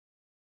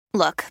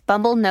Look,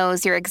 Bumble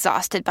knows you're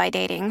exhausted by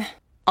dating.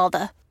 All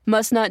the,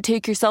 must not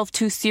take yourself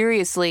too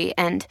seriously,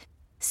 and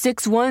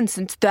 6'1"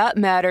 since that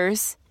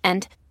matters.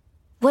 And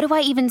what do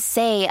I even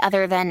say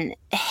other than,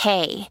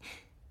 hey?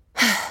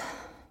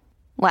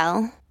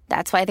 Well,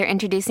 that's why they're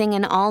introducing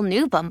an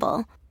all-new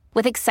Bumble,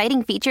 with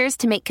exciting features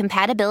to make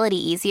compatibility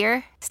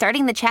easier,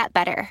 starting the chat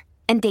better,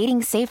 and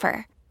dating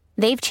safer.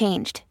 They've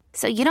changed,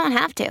 so you don't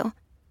have to.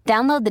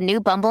 Download the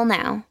new Bumble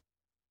now.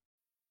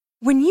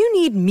 When you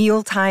need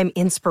mealtime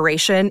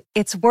inspiration,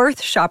 it's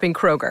worth shopping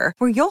Kroger,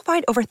 where you'll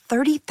find over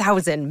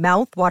 30,000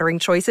 mouth-watering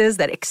choices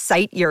that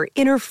excite your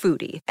inner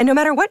foodie. And no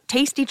matter what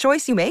tasty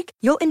choice you make,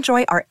 you'll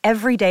enjoy our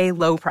everyday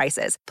low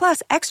prices,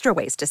 plus extra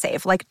ways to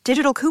save, like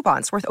digital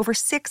coupons worth over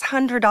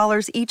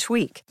 $600 each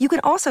week. You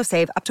can also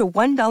save up to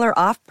 $1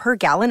 off per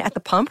gallon at the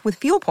pump with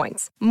fuel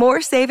points.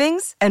 More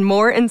savings and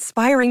more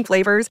inspiring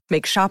flavors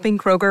make shopping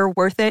Kroger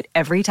worth it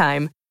every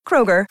time.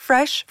 Kroger,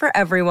 fresh for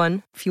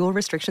everyone. Fuel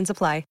restrictions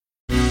apply.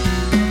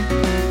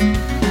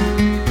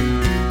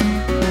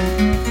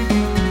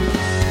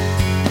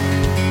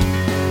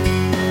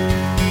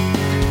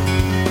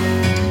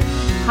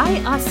 Hi,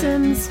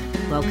 Awesomes!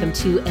 Welcome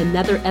to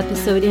another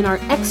episode in our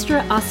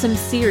Extra Awesome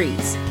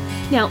series.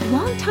 Now,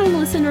 longtime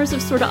listeners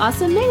of Sorta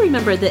Awesome may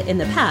remember that in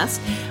the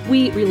past,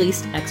 we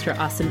released Extra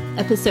Awesome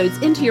episodes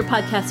into your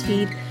podcast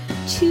feed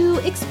to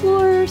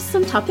explore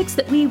some topics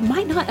that we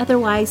might not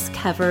otherwise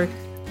cover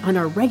on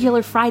our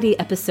regular Friday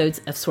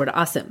episodes of Sorta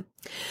Awesome.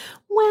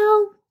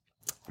 Well,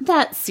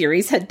 that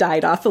series had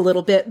died off a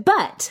little bit,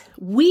 but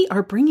we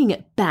are bringing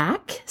it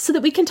back so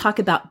that we can talk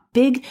about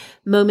big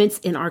moments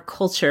in our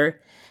culture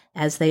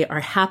as they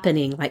are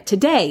happening. Like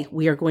today,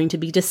 we are going to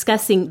be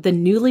discussing the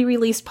newly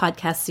released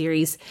podcast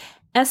series,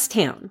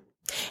 S-Town.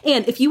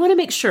 And if you want to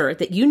make sure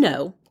that you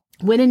know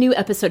when a new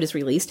episode is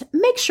released,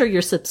 make sure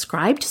you're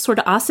subscribed to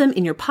Sorta Awesome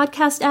in your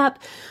podcast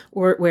app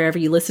or wherever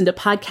you listen to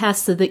podcasts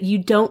so that you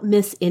don't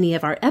miss any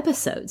of our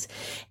episodes.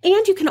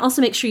 And you can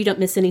also make sure you don't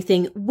miss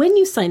anything when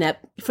you sign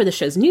up for the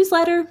show's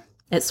newsletter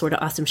at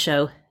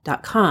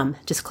sortaawesomeshow.com.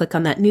 Just click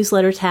on that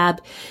newsletter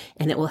tab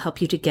and it will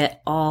help you to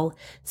get all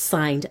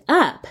signed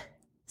up.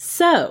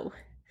 So,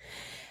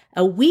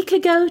 a week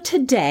ago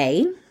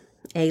today,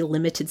 a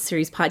limited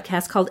series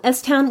podcast called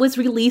S-Town was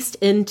released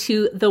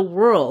into the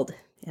world.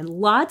 And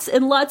lots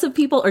of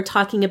people are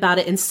talking about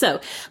it. And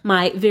so,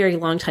 my very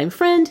longtime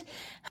friend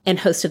and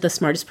host of the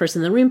Smartest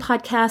Person in the Room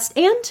podcast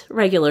and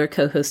regular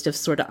co-host of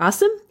Sorta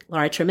Awesome,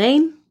 Laura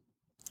Tremaine,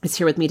 is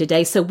here with me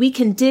today so we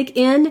can dig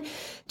in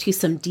to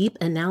some deep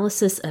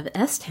analysis of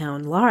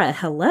S-Town. Laura,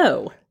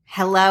 hello.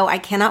 Hello, I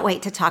cannot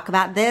wait to talk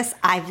about this.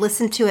 I've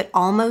listened to it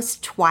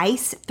almost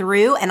twice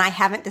through and I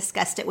haven't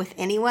discussed it with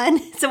anyone.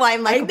 So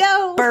I'm like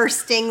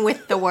bursting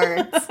with the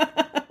words.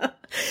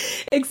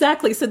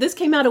 Exactly. So this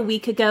came out a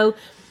week ago.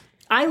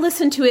 I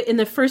listened to it in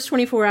the first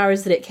 24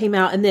 hours that it came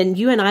out. And then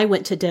you and I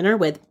went to dinner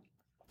with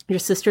your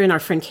sister and our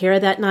friend Kara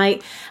that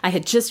night. I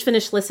had just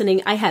finished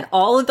listening. I had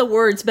all of the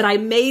words, but I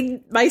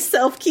made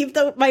myself keep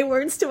my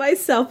words to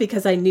myself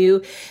because I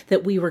knew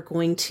that we were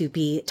going to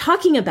be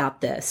talking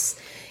about this.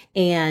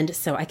 And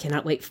so I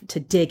cannot wait to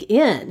dig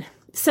in.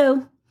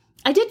 So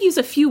I did use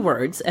a few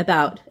words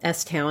about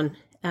S-Town.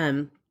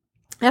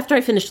 After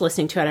I finished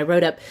listening to it, I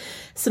wrote up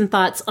some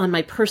thoughts on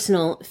my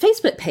personal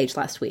Facebook page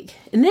last week.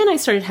 And then I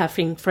started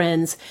having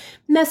friends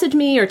message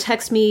me or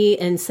text me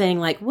and saying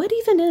like, what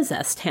even is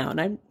S-Town?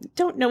 I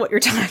don't know what you're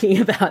talking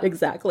about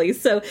exactly.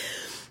 So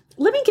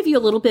let me give you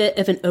a little bit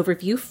of an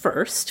overview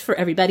first for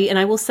everybody. And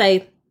I will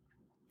say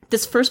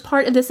this first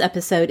part of this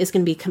episode is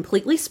going to be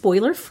completely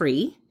spoiler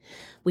free.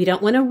 We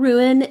don't want to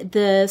ruin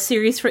the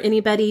series for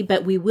anybody,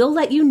 but we will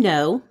let you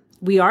know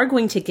we are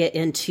going to get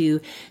into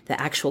the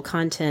actual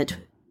content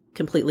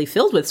completely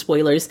filled with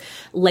spoilers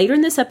later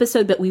in this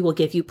episode, but we will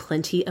give you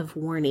plenty of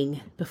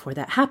warning before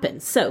that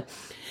happens. So,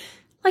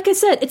 like I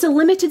said, it's a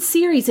limited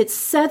series. It's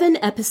 7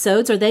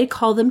 episodes, or they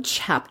call them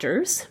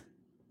chapters.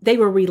 They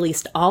were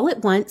released all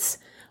at once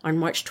on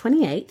March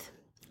 28th.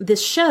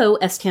 This show,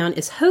 S-Town,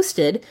 is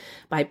hosted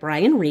by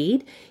Brian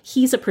Reed.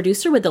 He's a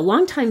producer with the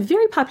longtime,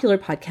 very popular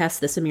podcast,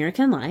 This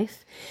American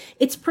Life.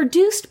 It's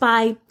produced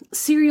by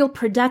Serial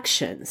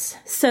Productions.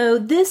 So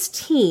this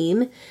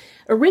team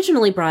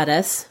originally brought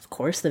us, of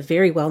course, the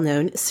very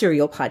well-known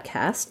Serial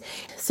podcast.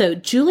 So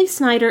Julie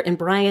Snyder and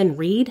Brian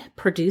Reed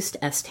produced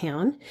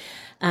S-Town.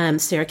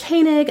 Sarah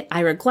Koenig,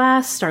 Ira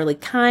Glass,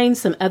 Starlee Kine,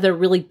 some other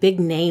really big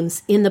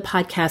names in the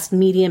podcast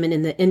medium and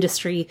in the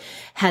industry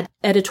had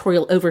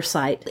editorial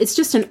oversight. It's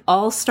just an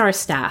all-star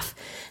staff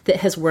that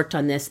has worked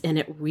on this, and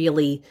it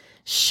really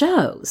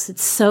shows.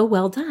 It's so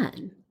well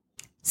done.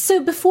 So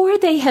before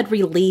they had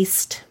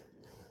released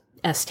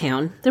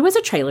S-Town, there was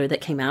a trailer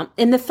that came out,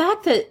 and the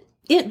fact that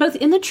both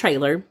in the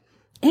trailer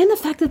and the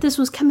fact that this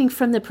was coming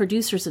from the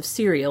producers of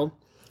Serial,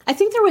 I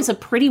think there was a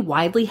pretty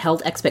widely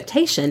held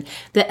expectation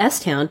that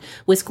S-Town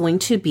was going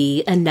to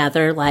be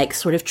another like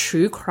sort of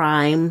true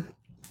crime,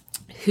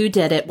 who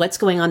did it, what's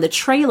going on. The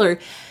trailer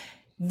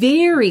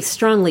very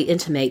strongly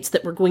intimates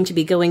that we're going to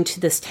be going to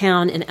this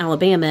town in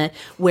Alabama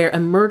where a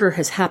murder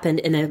has happened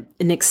and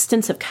an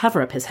extensive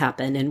cover-up has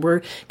happened. And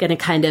we're going to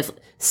kind of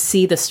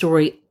see the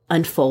story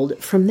unfold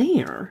from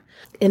there.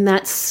 And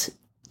that's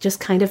just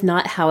kind of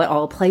not how it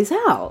all plays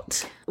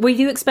out. Were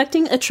you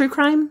expecting a true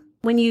crime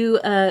when you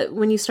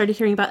started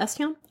hearing about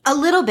S-Town? A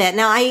little bit.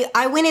 Now,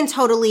 I went in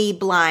totally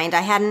blind.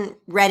 I hadn't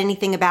read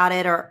anything about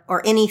it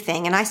or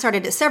anything, and I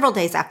started it several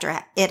days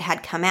after it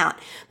had come out.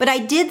 But I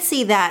did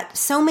see that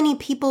so many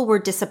people were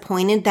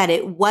disappointed that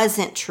it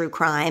wasn't true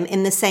crime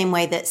in the same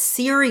way that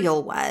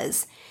Serial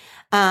was,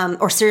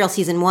 or Serial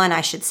Season 1,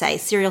 I should say.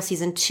 Serial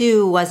Season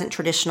 2 wasn't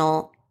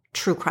traditional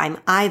true crime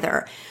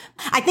either.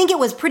 I think it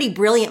was pretty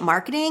brilliant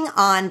marketing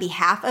on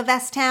behalf of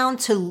S-Town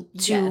to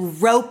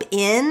rope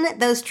in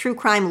those true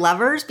crime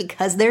lovers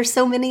because there's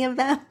so many of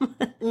them.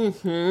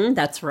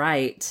 That's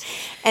right.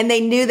 And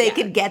they knew they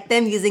could get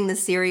them using the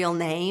Serial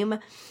name,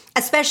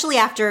 especially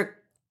after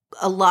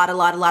a lot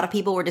of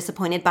people were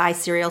disappointed by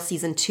Serial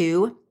Season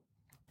 2,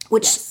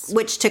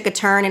 which took a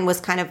turn and was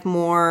kind of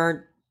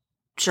more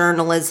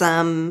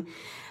journalism,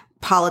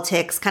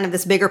 politics, kind of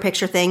this bigger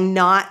picture thing,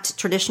 not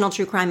traditional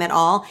true crime at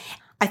all.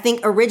 I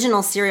think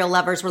original Serial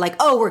lovers were like,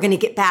 oh, we're going to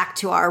get back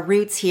to our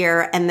roots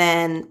here. And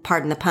then,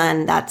 pardon the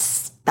pun,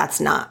 that's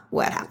not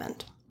what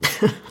happened.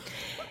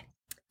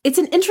 It's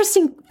an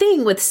interesting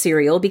thing with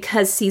Serial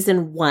because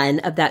season 1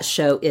 of that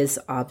show is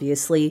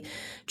obviously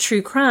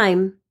true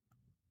crime.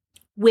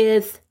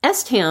 With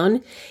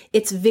S-Town,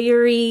 it's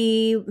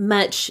very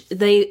much,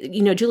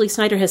 Julie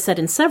Snyder has said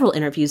in several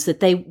interviews that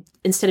they,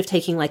 instead of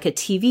taking like a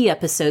TV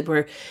episode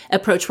where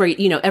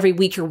every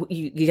week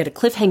you get a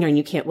cliffhanger and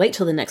you can't wait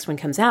till the next one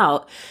comes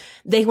out,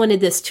 they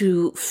wanted this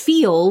to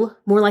feel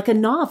more like a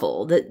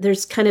novel, that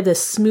there's kind of a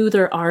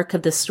smoother arc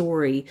of the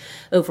story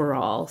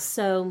overall.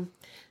 So,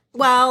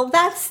 well,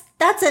 that's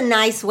a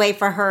nice way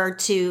for her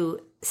to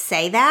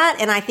say that,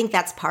 and I think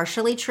that's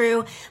partially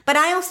true. But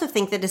I also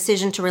think the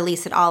decision to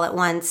release it all at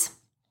once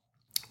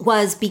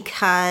was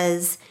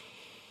because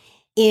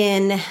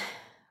in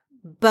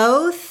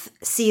both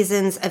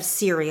seasons of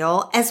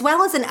Serial, as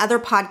well as in other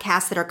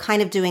podcasts that are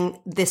kind of doing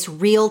this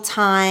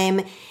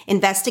real-time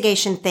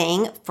investigation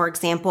thing, for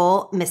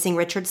example, Missing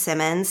Richard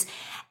Simmons,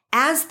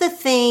 as the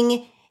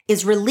thing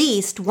is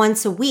released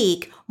once a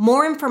week,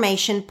 more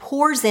information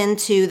pours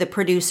into the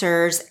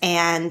producers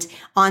and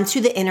onto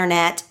the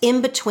internet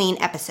in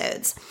between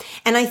episodes.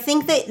 And I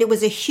think that it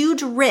was a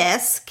huge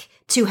risk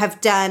to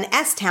have done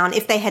S-Town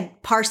if they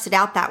had parsed it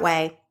out that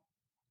way.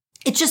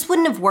 It just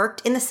wouldn't have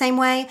worked in the same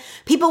way.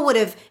 People would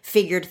have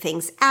figured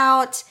things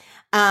out.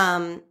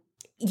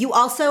 You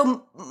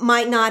also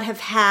might not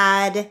have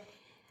had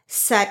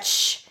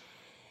such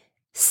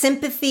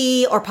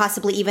sympathy or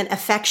possibly even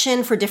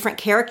affection for different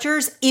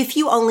characters if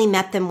you only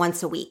met them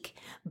once a week.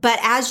 But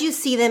as you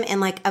see them in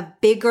like a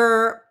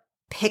bigger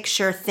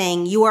picture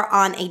thing, you are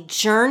on a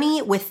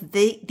journey with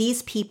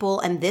these people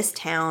and this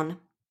town.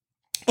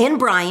 And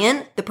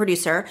Brian, the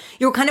producer,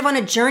 you're kind of on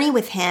a journey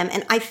with him.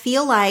 And I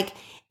feel like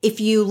if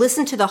you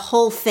listen to the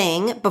whole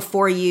thing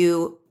before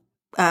you,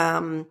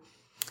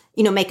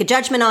 make a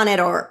judgment on it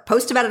or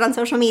post about it on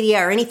social media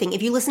or anything,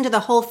 if you listen to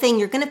the whole thing,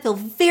 you're going to feel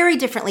very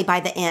differently by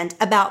the end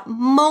about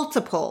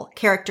multiple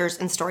characters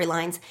and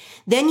storylines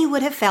than you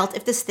would have felt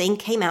if this thing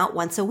came out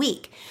once a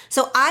week.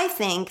 So I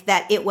think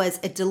that it was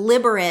a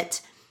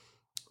deliberate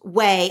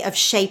way of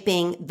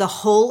shaping the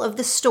whole of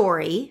the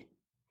story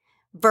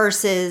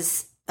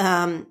versus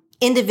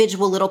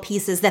individual little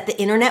pieces that the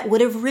internet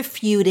would have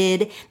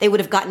refuted. They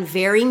would have gotten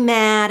very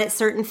mad at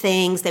certain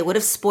things. They would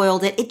have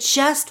spoiled it. It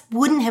just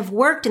wouldn't have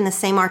worked in the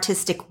same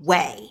artistic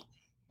way.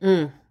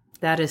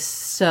 That is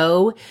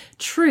so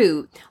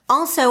true.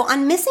 Also,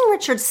 on Missing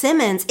Richard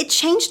Simmons, it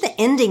changed the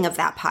ending of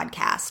that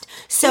podcast.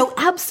 So it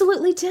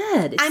absolutely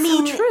did. It's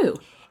so true.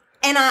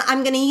 And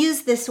I'm going to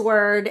use this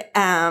word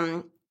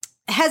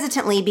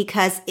hesitantly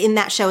because in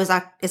that show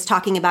is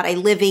talking about a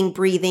living,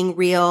 breathing,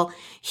 real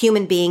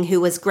human being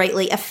who was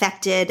greatly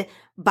affected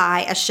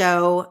by a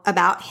show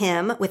about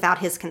him without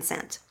his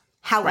consent.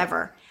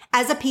 However,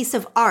 as a piece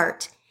of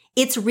art,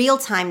 its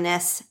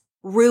real-timeness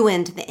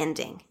ruined the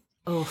ending.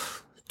 Oh,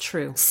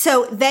 true.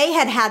 So they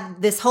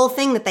had this whole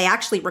thing that they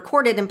actually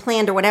recorded and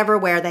planned or whatever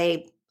where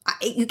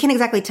you can't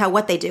exactly tell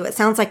what they do. It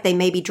sounds like they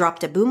maybe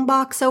dropped a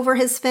boombox over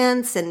his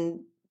fence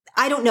and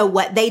I don't know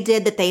what they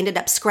did that they ended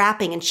up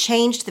scrapping and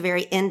changed the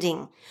very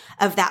ending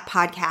of that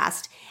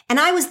podcast. And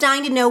I was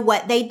dying to know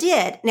what they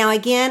did. Now,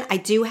 again, I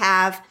do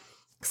have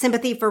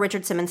sympathy for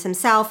Richard Simmons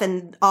himself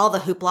and all the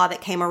hoopla that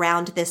came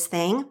around this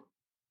thing.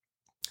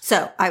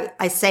 So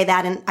I say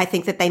that, and I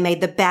think that they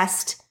made the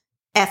best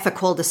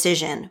ethical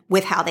decision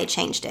with how they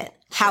changed it.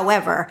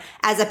 However,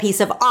 as a piece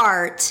of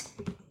art,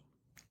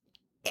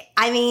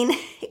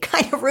 it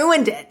kind of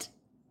ruined it.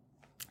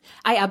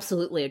 I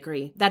absolutely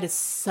agree. That is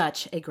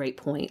such a great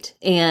point.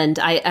 And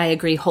I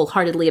agree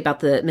wholeheartedly about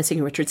the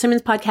Missing Richard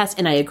Simmons podcast.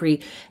 And I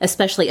agree,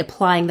 especially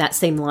applying that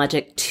same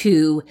logic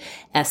to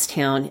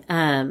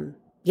S-Town.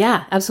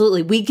 Yeah,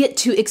 absolutely. We get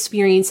to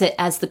experience it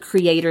as the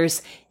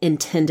creators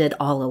intended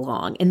all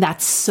along. And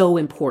that's so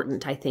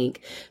important, I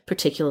think,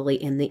 particularly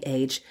in the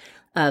age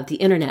of the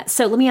internet.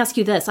 So let me ask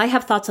you this. I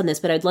have thoughts on this,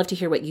 but I'd love to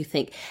hear what you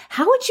think.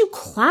 How would you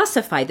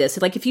classify this?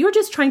 Like if you were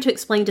just trying to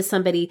explain to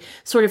somebody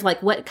sort of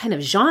like what kind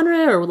of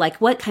genre or like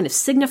what kind of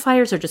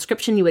signifiers or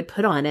description you would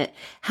put on it,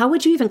 how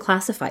would you even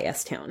classify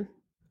S-Town?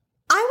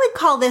 I would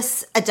call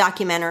this a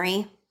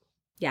documentary.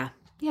 Yeah.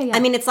 I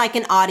mean, it's like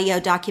an audio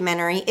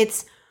documentary.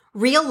 It's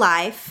real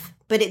life,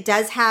 but it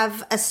does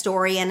have a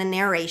story and a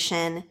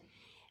narration.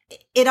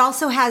 It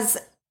also has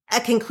a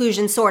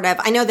conclusion, sort of.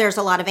 I know there's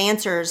a lot of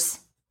answers.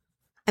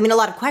 I mean, a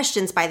lot of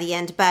questions by the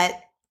end, but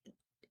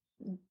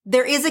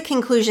there is a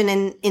conclusion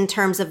in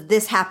terms of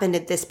this happened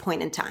at this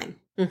point in time.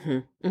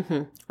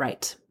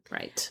 Right.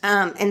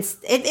 And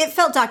it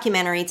felt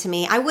documentary to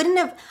me. I wouldn't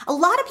have, a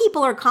lot of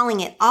people are calling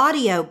it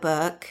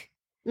audiobook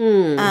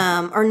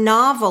or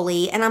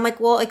novel-y. And I'm like,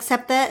 well,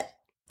 except that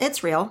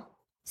it's real.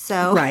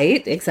 So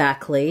right,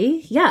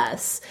 exactly.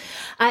 Yes.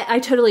 I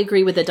totally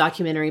agree with the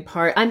documentary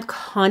part. I'm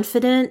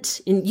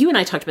confident, and you and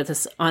I talked about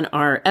this on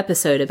our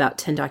episode about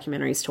 10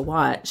 documentaries to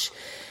watch.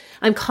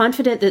 I'm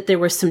confident that there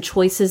were some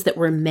choices that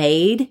were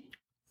made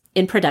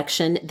in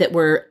production that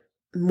were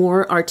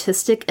more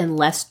artistic and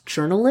less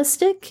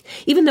journalistic.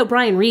 Even though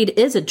Brian Reed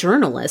is a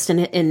journalist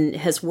and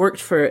has worked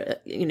for,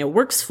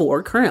 works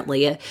for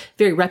currently a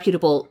very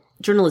reputable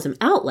journalism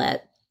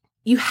outlet,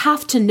 you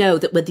have to know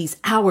that with these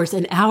hours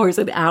and hours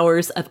and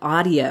hours of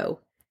audio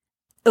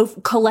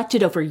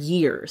collected over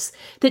years,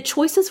 that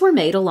choices were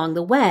made along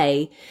the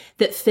way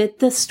that fit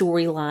the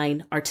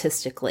storyline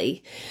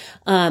artistically.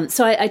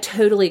 So I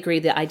totally agree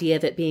the idea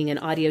of it being an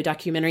audio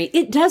documentary.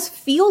 It does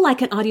feel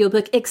like an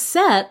audiobook,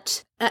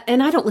 except,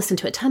 and I don't listen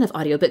to a ton of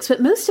audiobooks,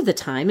 but most of the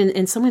time,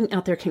 and someone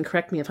out there can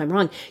correct me if I'm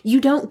wrong, you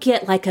don't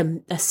get like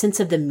a sense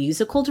of the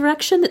musical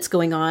direction that's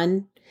going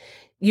on.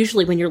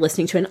 Usually when you're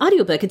listening to an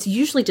audiobook, it's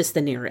usually just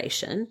the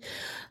narration.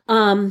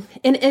 And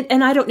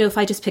I don't know if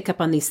I just pick up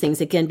on these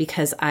things again,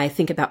 because I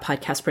think about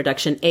podcast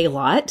production a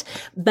lot,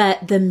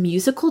 but the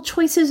musical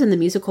choices and the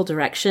musical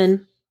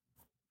direction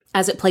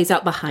as it plays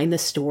out behind the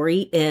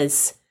story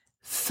is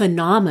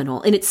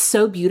phenomenal. And it's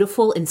so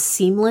beautiful and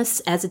seamless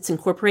as it's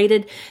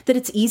incorporated that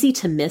it's easy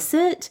to miss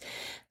it,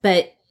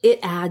 but it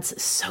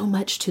adds so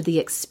much to the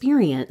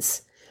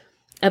experience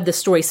of the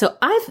story. So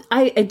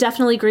I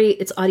definitely agree.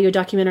 It's audio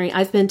documentary.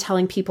 I've been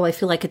telling people I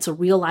feel like it's a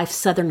real life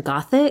Southern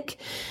Gothic.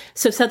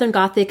 So Southern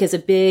Gothic is a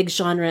big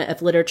genre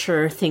of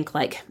literature. Think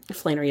like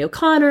Flannery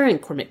O'Connor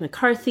and Cormac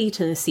McCarthy,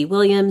 Tennessee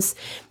Williams,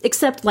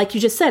 except like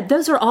you just said,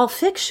 those are all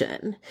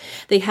fiction.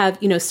 They have,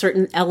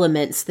 certain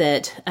elements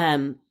that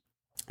are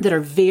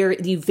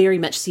you very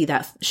much see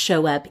that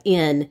show up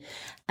in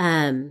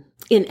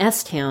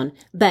S-Town.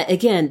 But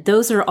again,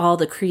 those are all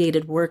the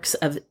created works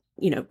of,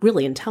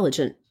 really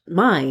intelligent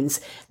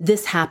minds.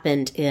 This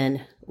happened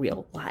in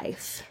real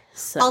life.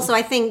 So. Also,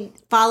 I think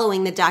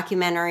following the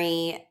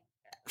documentary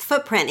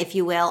footprint, if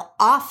you will,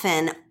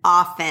 often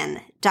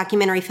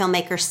documentary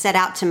filmmakers set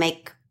out to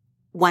make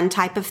one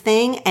type of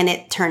thing and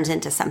it turns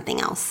into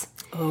something else.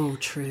 Oh,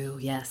 true.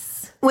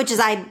 Yes. Which is,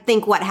 I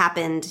think, what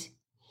happened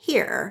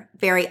here,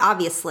 very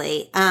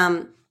obviously.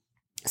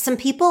 Some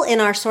people in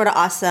our Sorta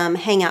Awesome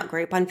hangout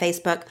group on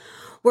Facebook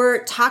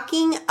were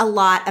talking a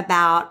lot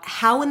about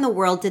how in the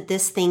world did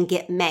this thing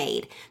get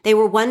made. They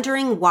were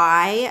wondering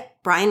why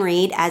Brian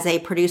Reed, as a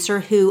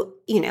producer who,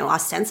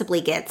 ostensibly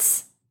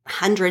gets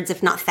hundreds,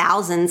 if not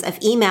thousands of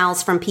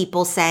emails from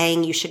people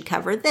saying you should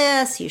cover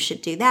this, you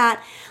should do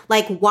that,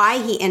 like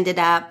why he ended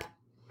up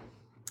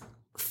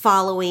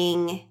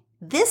following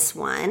this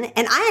one.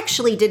 And I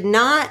actually did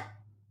not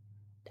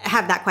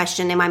have that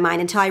question in my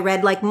mind until I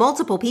read like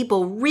multiple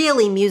people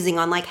really musing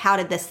on like, how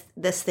did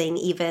this thing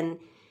even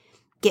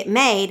get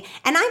made?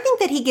 And I think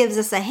that he gives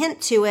us a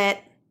hint to it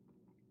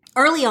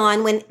early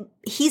on when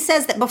he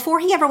says that before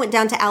he ever went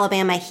down to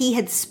Alabama, he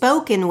had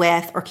spoken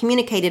with or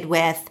communicated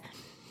with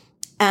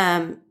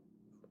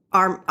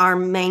our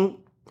main,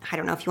 I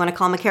don't know if you want to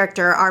call him a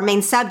character, our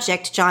main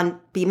subject, John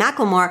B.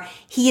 McLemore.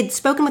 He had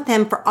spoken with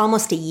him for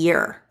almost a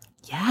year.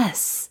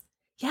 Yes.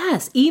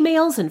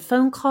 Emails and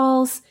phone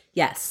calls.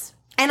 Yes.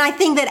 And I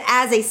think that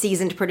as a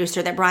seasoned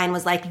producer that Brian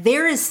was like,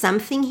 there is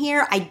something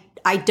here.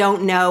 I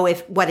don't know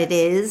what it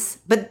is,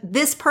 but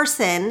this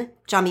person,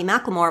 John B.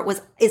 McLemore,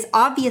 is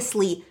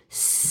obviously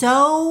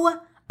so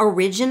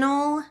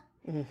original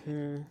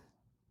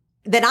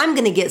that I'm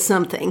going to get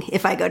something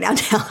if I go down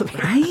to Alabama.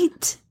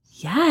 Right?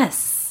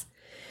 Yes.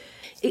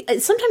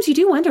 Sometimes you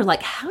do wonder,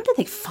 like, how do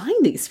they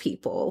find these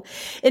people?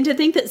 And to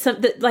think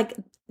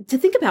to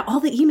think about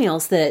all the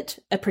emails that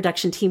a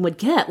production team would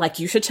get, like,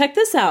 you should check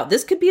this out.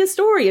 This could be a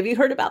story. Have you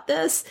heard about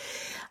this?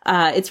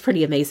 It's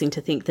pretty amazing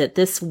to think that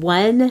this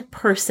one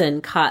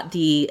person caught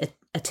the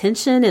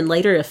attention and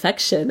later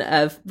affection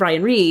of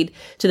Brian Reed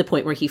to the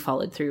point where he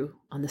followed through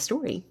on the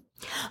story.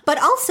 But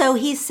also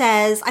he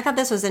says, I thought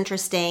this was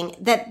interesting,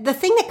 that the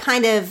thing that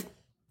kind of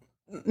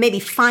maybe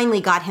finally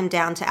got him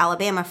down to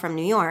Alabama from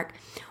New York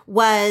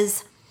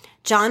was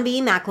John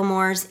B.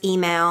 McLemore's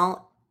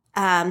email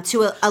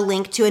to a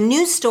link to a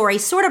news story,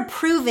 sort of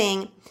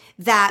proving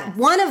that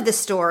one of the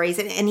stories,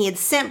 and he had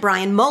sent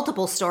Brian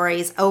multiple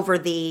stories over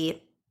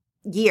the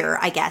year,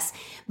 I guess,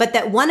 but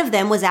that one of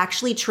them was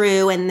actually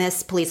true, and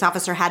this police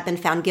officer had been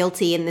found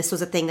guilty, and this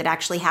was a thing that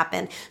actually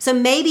happened. So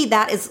maybe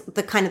that is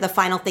the kind of the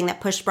final thing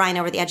that pushed Brian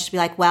over the edge to be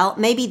like, well,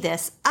 maybe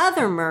this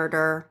other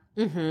murder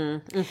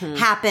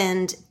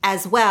happened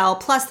as well.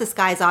 Plus, this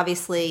guy's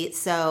obviously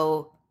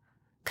so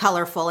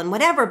colorful and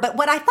whatever. But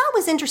what I thought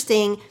was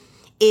interesting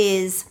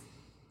is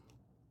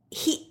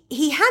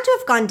he had to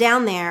have gone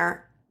down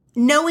there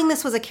knowing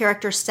this was a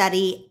character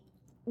study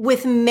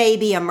with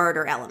maybe a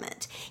murder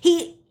element.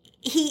 He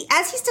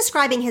as he's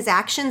describing his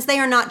actions, they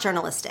are not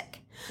journalistic.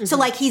 So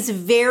like he's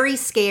very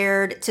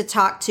scared to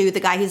talk to the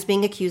guy who's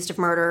being accused of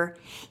murder.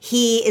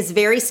 He is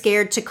very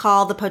scared to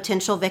call the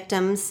potential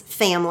victim's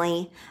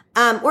family.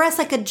 Whereas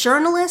like a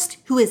journalist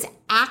who is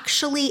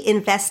actually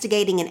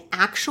investigating an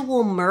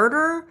actual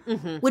murder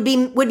would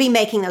be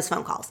making those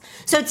phone calls.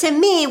 So to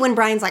me, when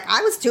Brian's like,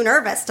 I was too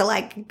nervous to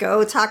like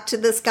go talk to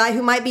this guy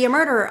who might be a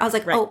murderer, I was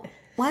like, oh,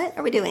 what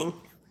are we doing?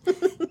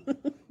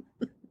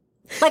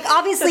 Like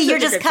obviously you're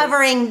just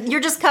covering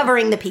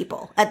the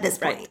people at this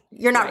point.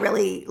 You're not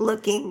really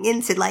looking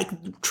into like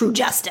true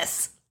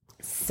justice.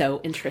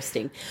 So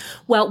interesting.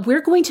 Well,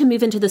 we're going to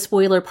move into the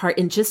spoiler part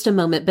in just a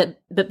moment,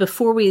 but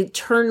before we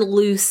turn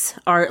loose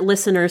our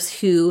listeners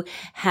who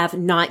have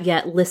not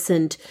yet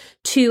listened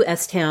to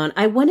S-Town,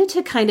 I wanted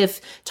to kind of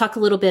talk a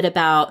little bit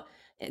about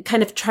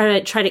kind of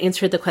try to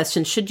answer the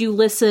question, should you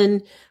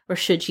listen or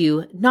should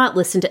you not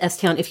listen to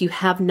S-Town if you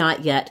have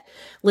not yet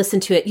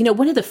listened to it? You know,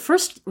 one of the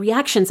first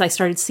reactions I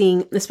started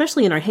seeing,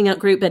 especially in our Hangout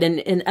group, but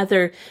in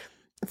other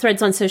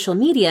threads on social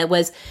media,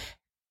 was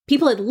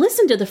people had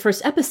listened to the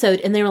first episode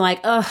and they were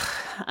like, oh,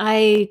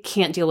 I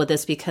can't deal with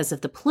this because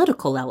of the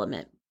political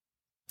element.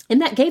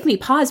 And that gave me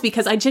pause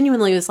because I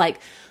genuinely was like,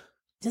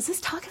 does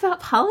this talk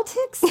about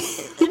politics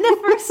in the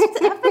first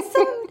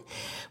episode?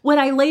 What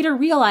I later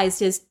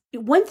realized is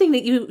one thing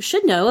that you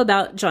should know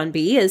about John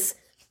B. is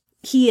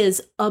he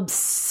is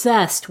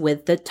obsessed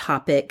with the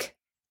topic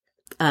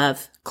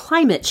of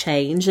climate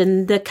change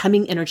and the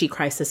coming energy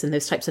crisis and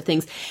those types of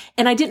things.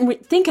 And I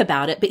didn't think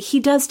about it, but he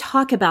does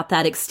talk about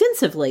that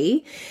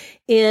extensively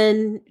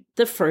in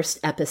the first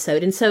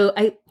episode. And so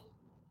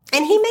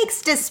and he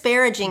makes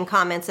disparaging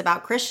comments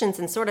about Christians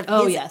and sort of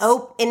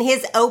in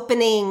his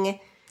opening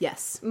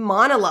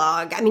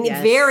monologue. I mean,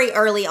 very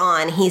early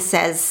on, he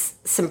says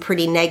some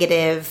pretty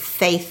negative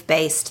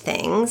faith-based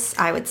things,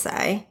 I would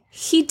say.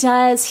 He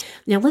does.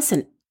 Now,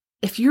 listen,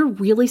 if you're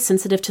really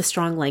sensitive to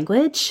strong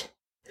language,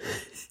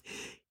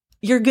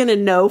 you're going to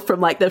know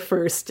from like the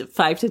first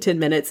 5 to 10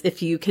 minutes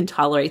if you can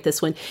tolerate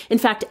this one. In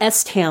fact,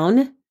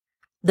 S-Town,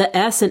 the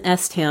S in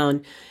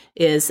S-Town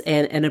is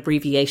an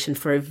abbreviation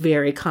for a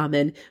very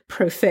common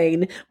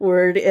profane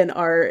word in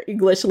our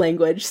English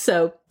language.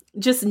 So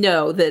just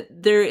know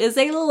that there is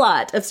a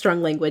lot of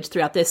strong language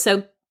throughout this.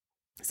 So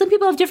some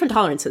people have different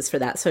tolerances for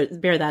that. So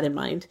bear that in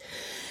mind.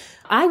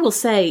 I will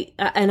say,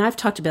 and I've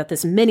talked about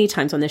this many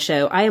times on the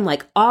show, I am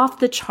like off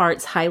the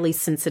charts highly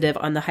sensitive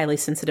on the highly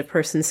sensitive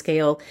person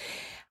scale.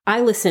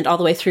 I listened all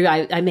the way through.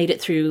 I made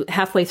it through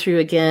halfway through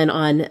again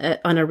on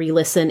a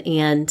re-listen,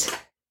 and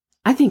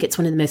I think it's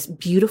one of the most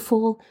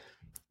beautiful,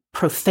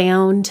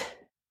 profound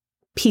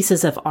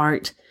pieces of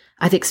art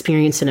I've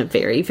experienced in a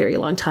very, very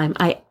long time.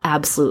 I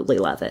absolutely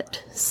love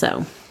it.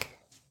 So,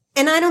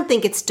 and I don't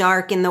think it's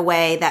dark in the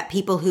way that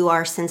people who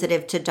are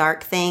sensitive to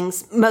dark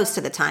things, most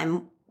of the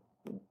time,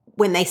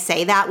 when they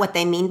say that, what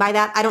they mean by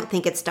that, I don't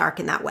think it's dark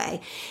in that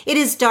way. It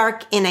is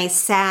dark in a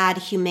sad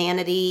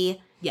humanity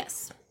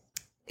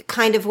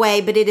kind of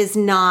way, but it is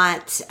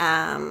not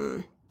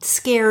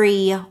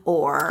scary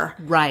or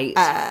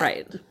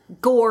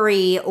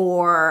gory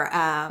or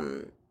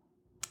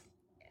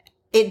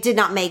it did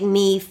not make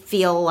me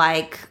feel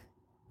like,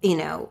 you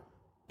know,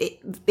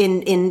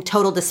 in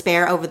total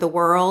despair over the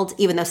world,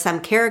 even though some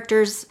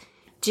characters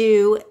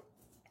do.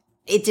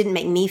 It didn't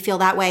make me feel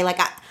that way. Like,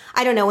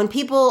 I don't know, when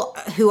people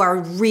who are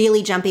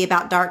really jumpy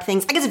about dark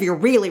things, I guess if you're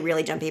really,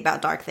 really jumpy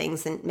about dark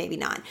things, then maybe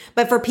not.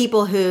 But for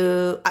people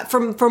who,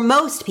 for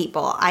most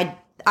people, I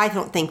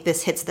don't think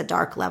this hits the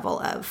dark level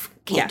of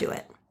can't do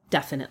it.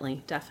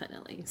 Definitely.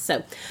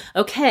 So,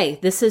 okay,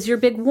 this is your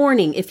big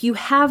warning. If you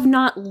have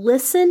not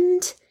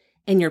listened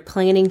and you're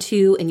planning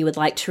to, and you would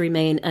like to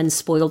remain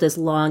unspoiled as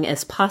long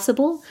as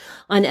possible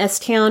on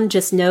S-Town,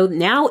 just know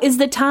now is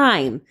the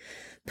time.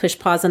 Push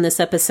pause on this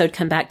episode,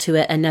 come back to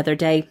it another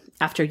day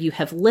after you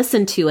have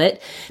listened to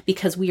it,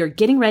 because we are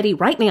getting ready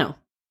right now.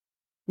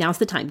 Now's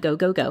the time. Go,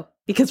 go, go.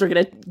 Because we're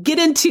going to get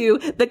into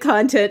the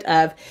content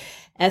of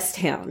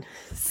S-Town.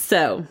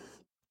 So,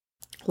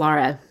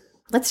 Laura,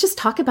 let's just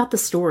talk about the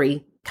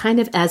story kind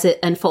of as it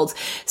unfolds.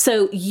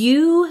 So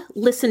you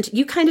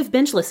kind of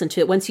binge listened to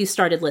it once you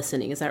started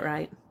listening. Is that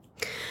right?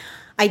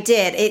 I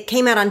did. It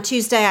came out on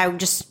Tuesday. I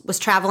just was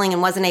traveling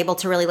and wasn't able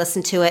to really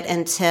listen to it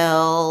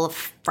until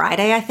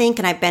Friday, I think.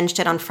 And I binged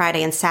it on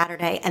Friday and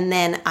Saturday. And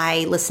then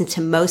I listened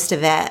to most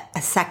of it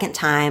a second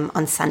time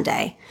on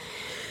Sunday.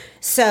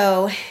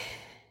 So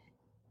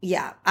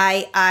Yeah,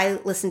 I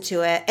listened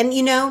to it. And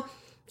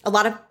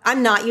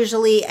I'm not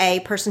usually a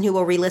person who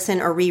will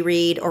re-listen or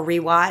reread or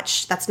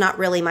rewatch. That's not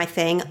really my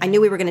thing. I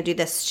knew we were going to do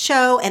this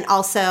show, and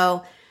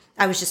also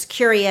I was just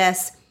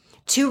curious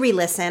to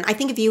re-listen. I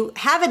think if you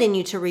have it in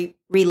you to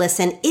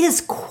re-listen, it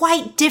is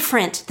quite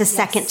different the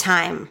second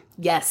time.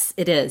 Yes,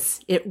 it is.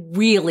 It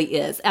really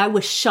is. I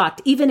was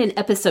shocked. Even in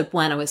episode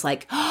 1, I was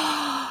like,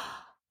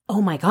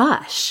 oh my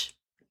gosh.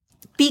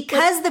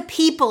 Because the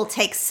people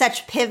take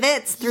such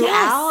pivots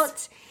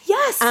throughout.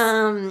 Yes.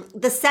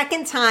 The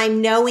second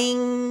time,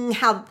 knowing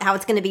how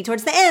it's going to be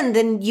towards the end,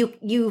 then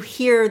you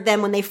hear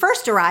them when they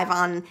first arrive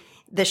on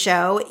the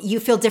show, you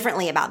feel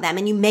differently about them,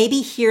 and you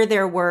maybe hear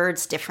their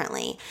words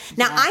differently.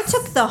 Now, I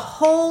took the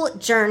whole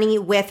journey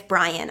with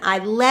Brian. I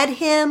led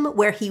him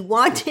where he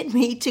wanted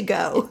me to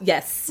go.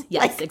 Yes,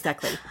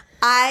 exactly.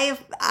 And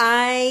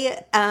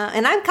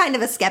I'm kind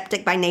of a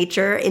skeptic by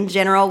nature in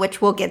general,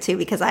 which we'll get to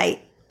because I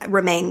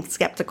remain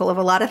skeptical of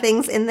a lot of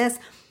things in this.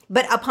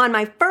 But upon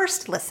my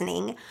first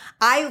listening,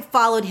 I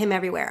followed him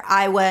everywhere.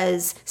 I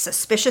was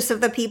suspicious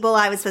of the people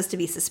I was supposed to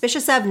be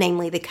suspicious of,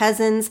 namely the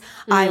cousins.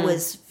 I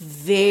was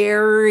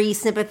very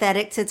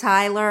sympathetic to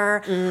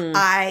Tyler.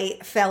 I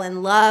fell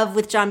in love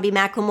with John B.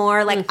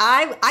 McLemore. Like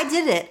I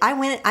did it.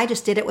 I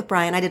just did it with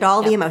Brian. I did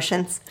all the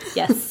emotions.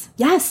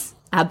 Yes,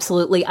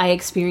 absolutely. I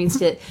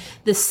experienced it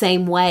the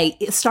same way.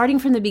 Starting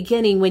from the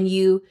beginning, when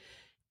you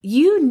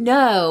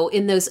know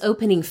in those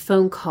opening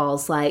phone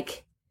calls,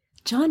 like,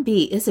 John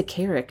B. is a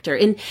character.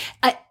 And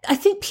I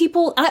think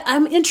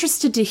I'm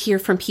interested to hear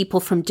from people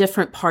from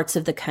different parts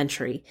of the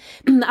country.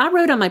 I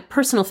wrote on my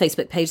personal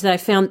Facebook page that I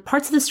found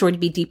parts of the story to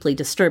be deeply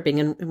disturbing,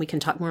 and we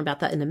can talk more about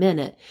that in a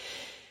minute.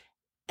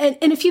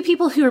 And a few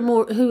people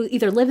who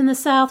either live in the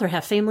South or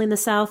have family in the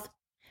South,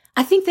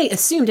 I think they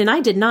assumed, and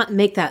I did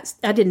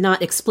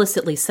not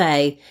explicitly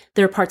say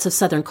there are parts of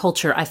Southern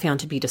culture I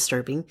found to be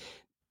disturbing.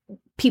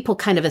 People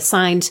kind of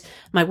assigned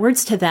my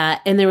words to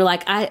that, and they were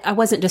like, I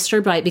wasn't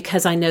disturbed by it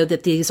because I know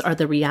that these are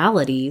the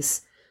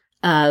realities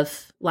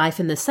of life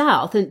in the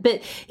South.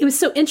 But it was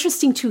so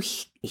interesting to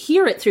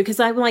hear it through, because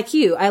I'm like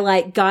you.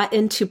 I got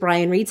into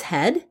Brian Reed's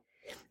head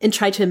and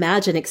tried to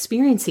imagine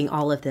experiencing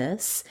all of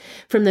this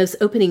from those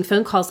opening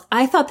phone calls.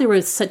 I thought there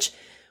was such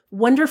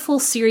wonderful,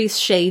 serious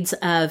shades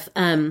of,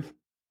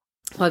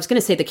 I was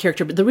going to say the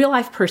character, but the real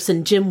life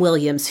person, Jim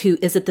Williams, who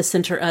is at the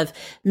center of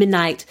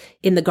Midnight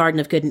in the Garden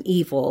of Good and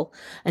Evil,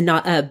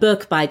 a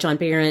book by John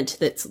Berendt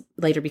that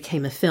later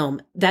became a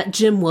film. That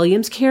Jim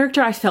Williams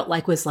character, I felt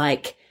like was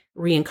like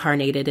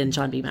reincarnated in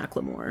John B.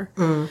 McLemore.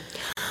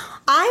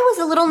 I was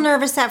a little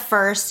nervous at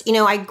first.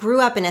 I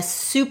grew up in a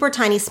super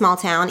tiny small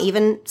town,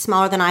 even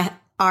smaller than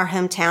our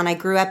hometown. I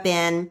grew up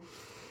in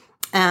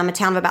a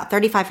town of about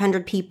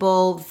 3,500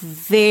 people,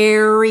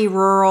 very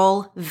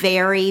rural,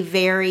 very,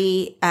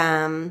 very,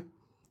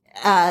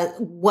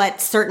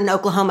 what certain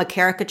Oklahoma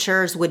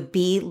caricatures would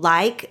be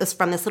like. It was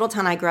from this little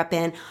town I grew up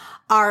in.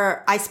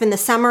 I spend the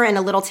summer in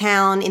a little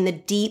town in the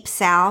deep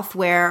South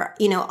where,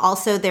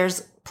 also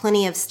there's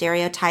plenty of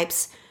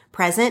stereotypes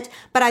present,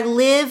 but I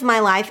live my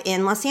life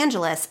in Los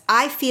Angeles.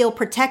 I feel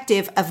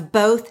protective of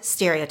both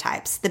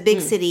stereotypes, the big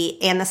city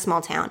and the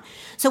small town.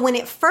 So when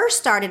it first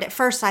started, I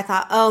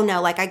thought, oh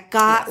no,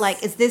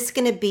 is this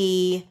going to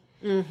be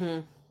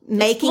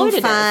making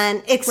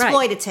fun,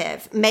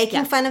 exploitative,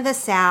 making fun of the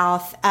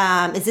South?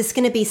 Is this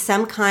going to be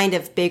some kind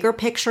of bigger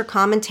picture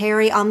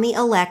commentary on the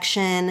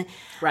election?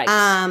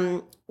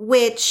 Right.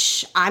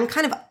 Which I'm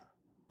kind of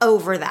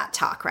over that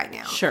talk right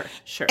now. Sure.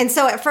 And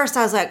so at first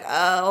I was like,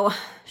 oh,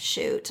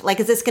 shoot.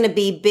 Is this going to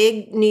be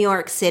big New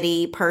York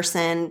City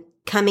person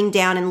coming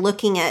down and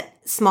looking at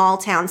small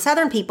town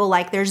Southern people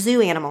like they're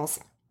zoo animals?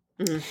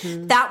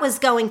 That was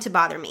going to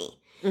bother me.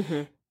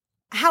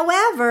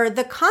 However,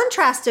 the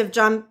contrast of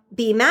John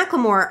B.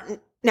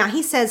 McLemore, now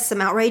he says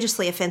some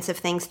outrageously offensive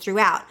things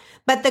throughout,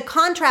 but the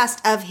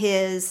contrast of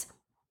his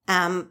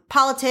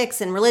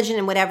politics and religion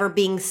and whatever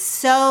being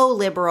so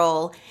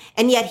liberal,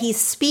 and yet he's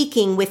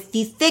speaking with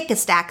the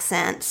thickest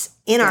accents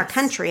in our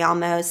country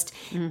almost.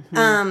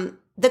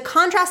 The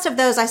contrast of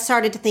those, I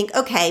started to think,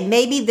 okay,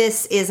 maybe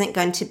this isn't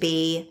going to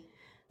be,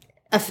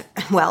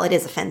 it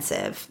is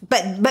offensive,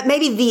 but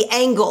maybe the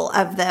angle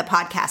of the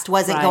podcast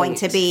wasn't going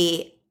to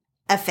be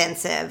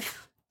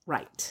offensive.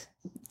 Right.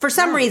 For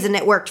some reason,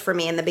 it worked for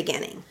me in the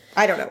beginning.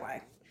 I don't know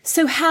why.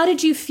 So how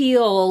did you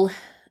feel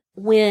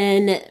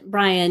when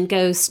Brian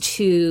goes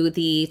to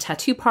the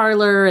tattoo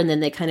parlor and then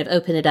they kind of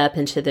open it up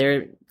into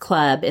their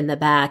club in the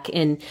back,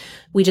 and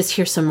we just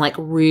hear some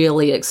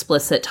really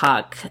explicit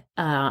talk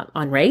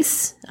on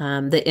race?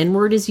 The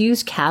N-word is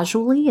used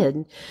casually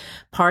and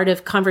part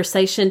of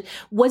conversation.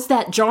 Was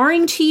that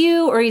jarring to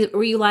you, or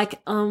were you like,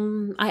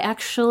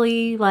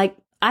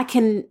 I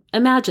can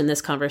imagine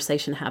this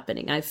conversation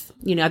happening. I've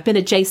been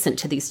adjacent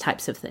to these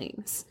types of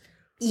things.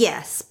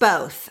 Yes,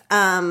 both.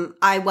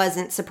 I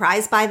wasn't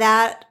surprised by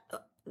that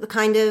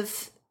kind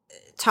of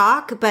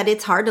talk, but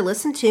it's hard to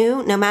listen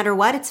to no matter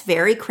what. It's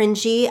very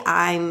cringy.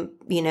 I'm,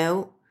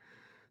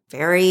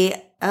 very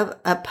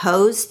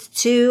opposed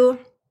to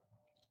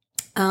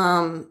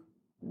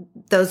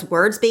those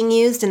words being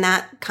used and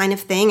that kind of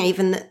thing,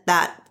 even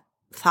that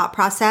thought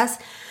process.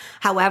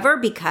 However,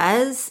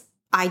 because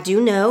I do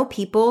know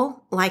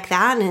people like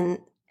that and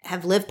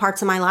have lived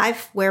parts of my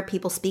life where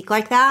people speak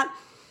like that,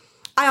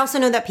 I also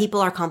know that people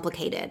are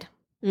complicated.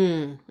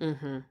 And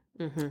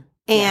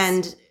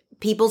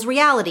people's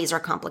realities are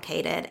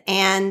complicated.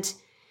 And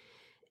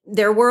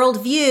their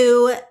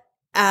worldview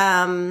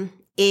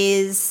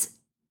is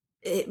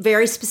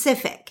very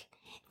specific.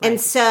 Right.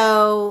 And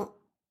so,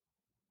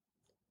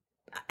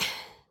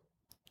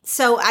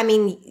 I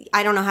mean,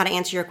 I don't know how to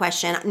answer your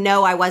question.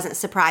 No, I wasn't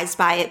surprised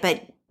by it,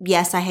 but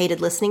yes, I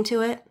hated listening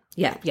to it.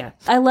 Yeah, yeah.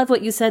 I love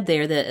what you said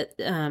there. That,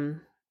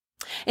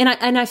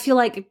 and I feel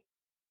like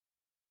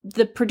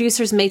the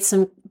producers made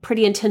some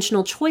pretty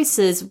intentional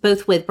choices,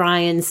 both with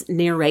Brian's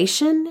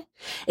narration.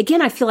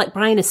 Again, I feel like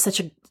Brian is such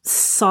a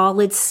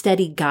solid,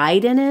 steady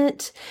guide in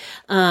it,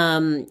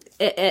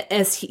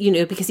 as you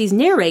know, because he's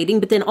narrating,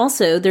 but then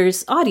also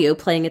there's audio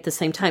playing at the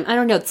same time. I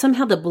don't know.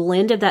 Somehow the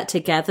blend of that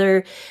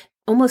together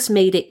almost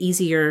made it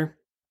easier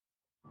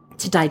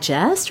to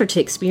digest or to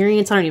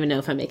experience. I don't even know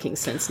if I'm making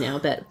sense now,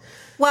 but.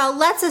 Well,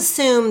 let's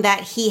assume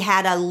that he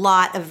had a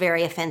lot of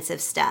very offensive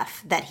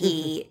stuff that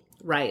he,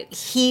 right.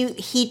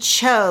 He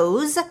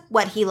chose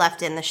what he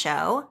left in the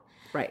show.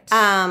 Right.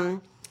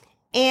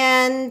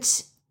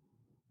 And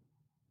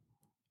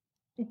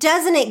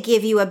doesn't it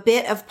give you a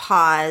bit of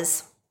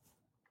pause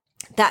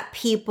that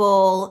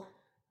people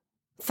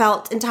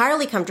felt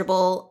entirely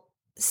comfortable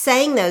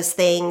saying those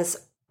things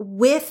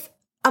with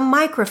a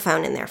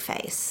microphone in their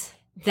face?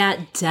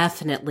 That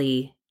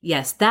definitely,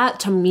 yes, that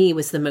to me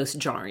was the most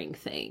jarring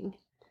thing.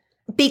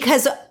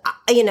 Because,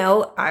 you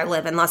know, I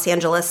live in Los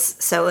Angeles,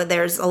 so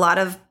there's a lot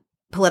of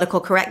political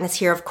correctness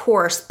here, of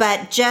course,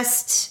 but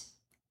just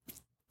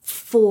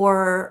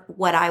for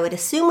what I would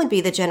assume would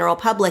be the general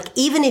public,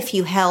 even if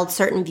you held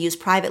certain views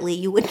privately,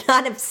 you would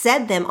not have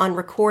said them on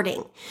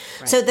recording.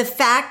 Right. So the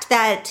fact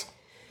that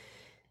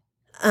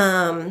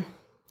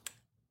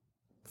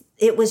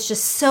it was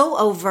just so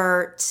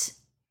overt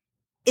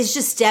is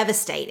just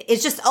devastating.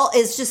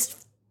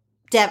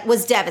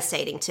 Was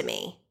devastating to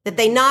me. That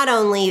they not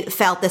only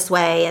felt this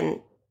way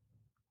and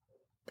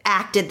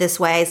acted this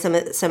way, some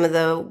of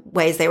the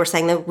ways they were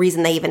saying the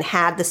reason they even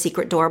had the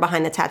secret door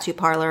behind the tattoo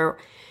parlor,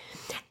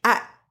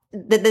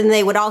 but then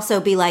they would also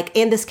be like,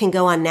 and this can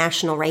go on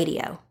national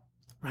radio.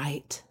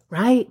 Right.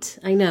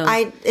 I know.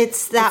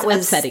 It's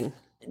upsetting.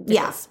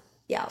 Yeah.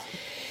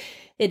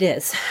 It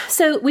is.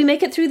 So we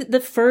make it through the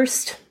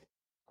first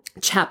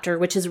chapter,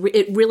 which is,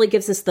 it really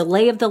gives us the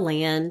lay of the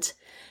land.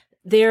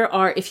 There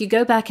are, if you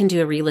go back and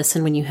do a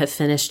re-listen when you have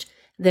finished,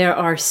 there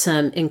are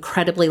some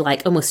incredibly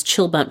almost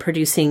chill bump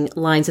producing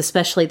lines,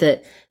 especially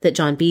that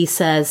John B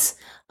says,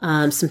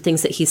 some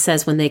things that he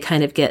says when they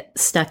kind of get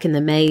stuck in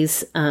the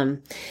maze.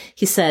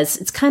 He says,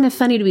 it's kind of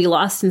funny to be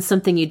lost in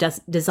something you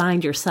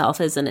designed yourself,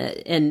 isn't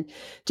it? And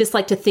just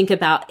to think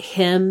about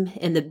him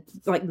and the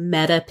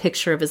meta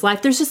picture of his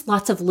life. There's just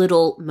lots of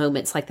little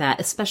moments like that,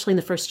 especially in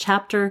the first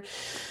chapter.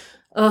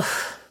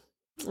 Oh,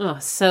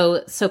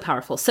 so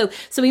powerful. So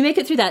we make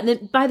it through that. And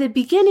then by the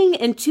beginning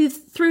and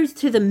through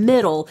to the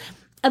middle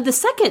of the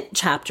second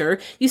chapter,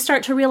 you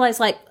start to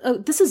realize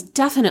this is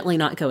definitely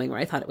not going where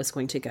I thought it was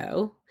going to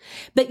go.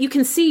 But you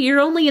can see you're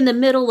only in the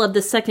middle of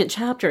the second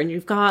chapter and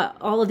you've got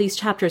all of these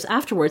chapters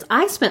afterwards.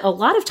 I spent a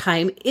lot of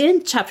time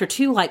in chapter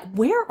 2,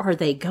 where are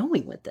they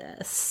going with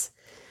this?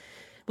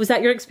 Was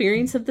that your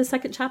experience of the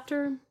second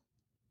chapter?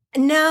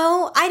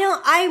 No, I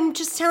don't. I'm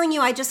just telling you,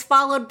 I just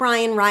followed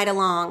Brian right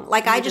along.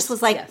 I just was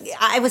yes.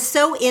 I was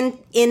so in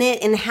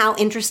it and how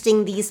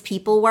interesting these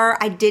people were.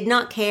 I did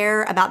not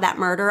care about that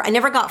murder. I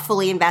never got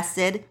fully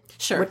invested.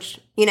 Sure. Which,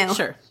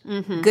 sure.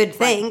 Mm-hmm. Good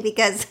thing, right.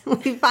 Because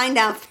we find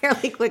out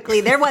fairly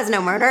quickly there was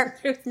no murder.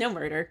 No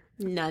murder.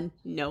 None.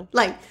 No.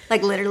 Like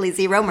literally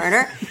zero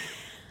murder.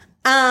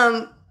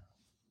 But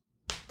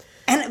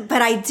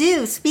I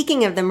do,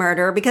 speaking of the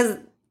murder, because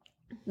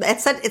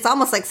it's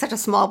almost like such a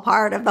small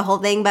part of the whole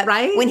thing, but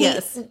right? when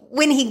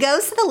he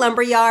goes to the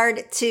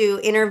lumberyard to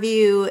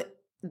interview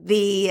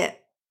the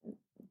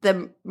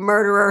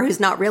murderer who's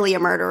not really a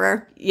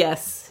murderer.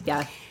 Yes.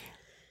 Yeah.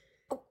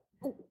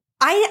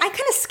 I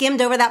kind of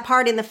skimmed over that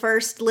part in the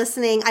first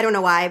listening. I don't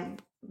know why.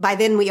 By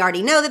then we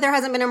already know that there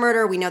hasn't been a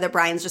murder. We know that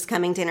Brian's just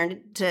coming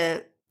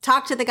to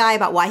talk to the guy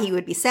about why he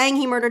would be saying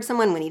he murdered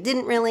someone when he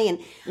didn't really. And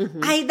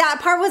that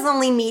part was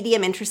only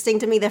medium interesting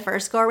to me the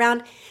first go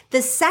around.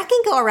 The second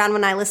go around,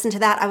 when I listened to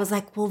that, I was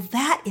like, well,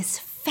 that is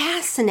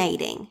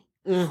fascinating.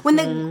 Mm-hmm. When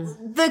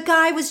the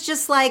guy was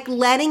just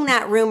letting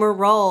that rumor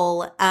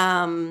roll,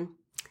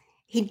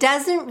 he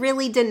doesn't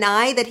really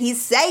deny that he's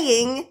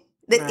saying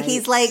that right.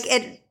 He's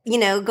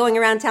going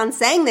around town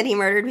saying that he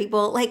murdered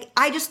people. If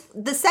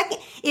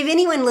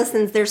anyone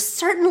listens, there's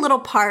certain little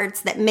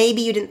parts that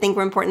maybe you didn't think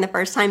were important the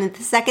first time. And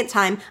the second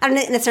time, I don't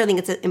necessarily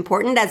think it's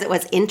important as it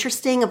was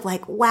interesting of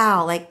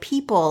wow,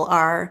 people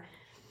are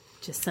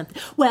just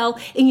something. Well,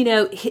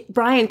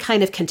 Brian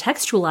kind of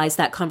contextualized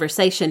that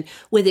conversation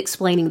with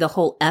explaining the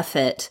whole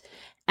effort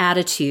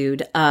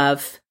attitude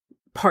of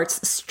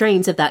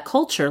strains of that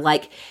culture.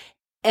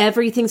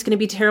 everything's going to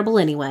be terrible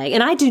anyway.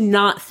 And I do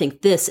not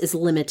think this is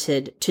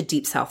limited to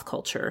Deep South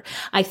culture.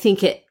 I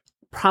think it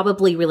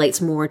probably relates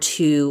more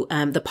to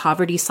the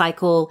poverty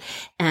cycle,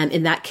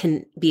 and that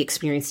can be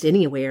experienced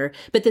anywhere.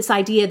 But this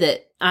idea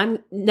that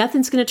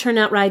nothing's going to turn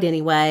out right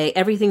anyway,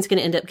 everything's going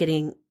to end up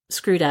getting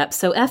screwed up,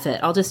 so F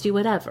it, I'll just do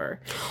whatever.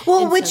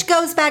 Well, which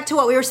goes back to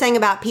what we were saying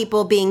about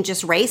people being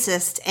just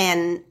racist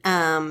and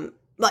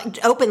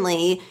like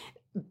openly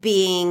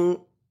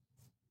being,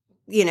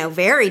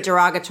 very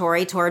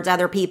derogatory towards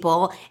other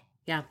people.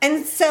 Yeah.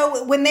 And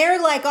so when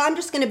they're like, oh, I'm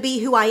just going to be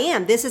who I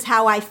am, this is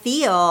how I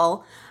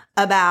feel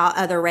about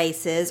other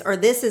races, or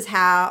this is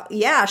how,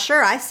 yeah,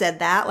 sure, I said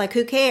that. Like,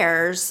 who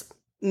cares?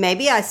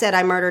 Maybe I said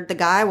I murdered the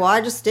guy. Well,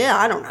 I just did.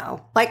 I don't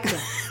know. Like,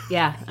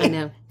 yeah,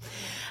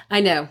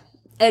 I know.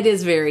 It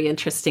is very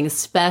interesting,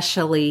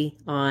 especially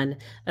on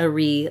a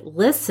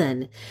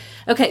re-listen.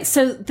 Okay,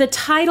 so the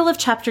title of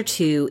chapter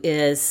 2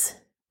 is,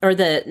 or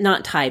the,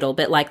 not title,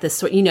 but like this,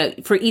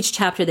 for each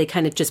chapter, they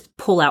kind of just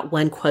pull out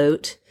one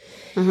quote.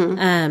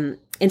 Mm-hmm.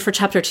 And for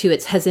chapter 2,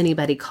 it's, has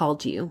anybody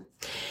called you?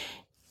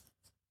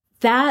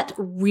 That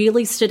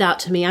really stood out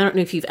to me. I don't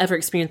know if you've ever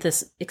experienced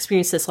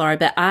this, Laura,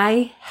 but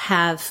I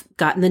have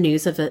gotten the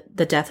news of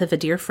the death of a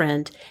dear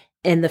friend.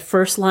 And the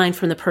first line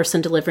from the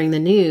person delivering the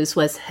news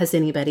was, has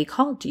anybody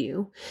called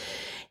you?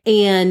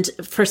 And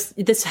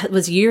this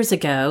was years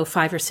ago,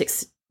 5 or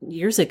 6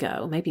 years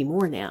ago, maybe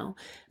more now,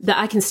 that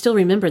I can still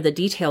remember the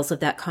details of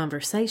that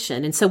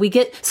conversation. And so we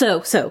get,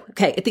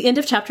 okay, at the end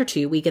of chapter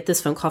 2, we get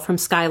this phone call from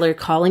Skylar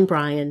calling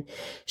Brian.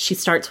 She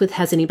starts with,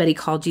 has anybody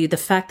called you? The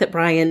fact that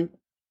Brian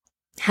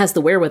has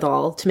the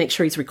wherewithal to make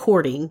sure he's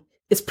recording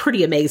is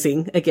pretty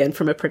amazing, again,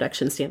 from a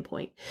production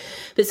standpoint.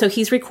 But so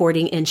he's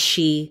recording, and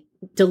she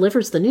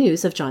delivers the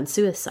news of John's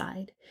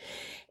suicide.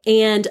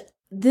 And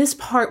this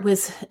part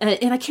was,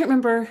 and I can't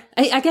remember,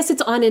 I guess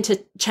it's on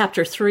into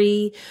chapter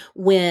 3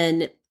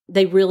 when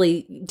they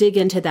really dig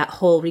into that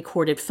whole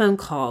recorded phone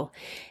call.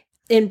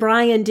 And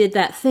Brian did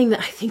that thing that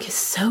I think is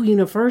so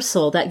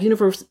universal, that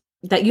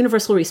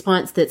universal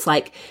response that's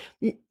like,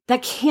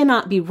 that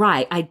cannot be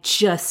right. I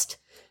just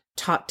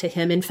talked to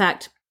him. In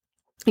fact,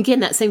 again,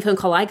 that same phone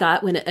call I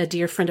got when a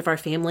dear friend of our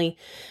family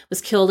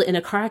was killed in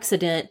a car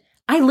accident,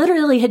 I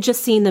literally had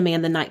just seen the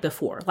man the night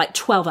before, like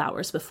 12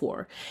 hours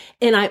before.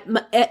 And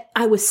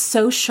I was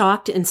so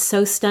shocked and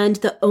so stunned.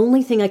 The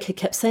only thing I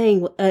kept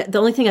saying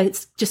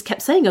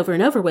over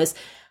and over was,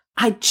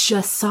 I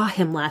just saw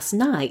him last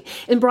night.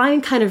 And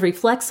Brian kind of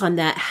reflects on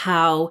that,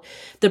 how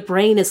the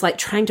brain is like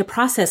trying to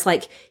process,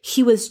 like,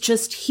 he was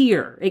just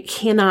here. It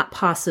cannot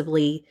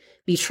possibly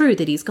be true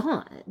that he's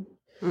gone.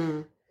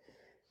 Mm.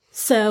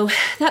 So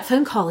that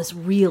phone call is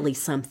really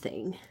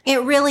something.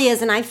 It really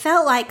is. And I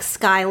felt like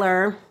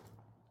Skylar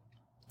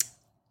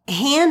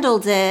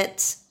handled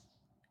it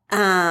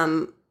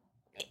in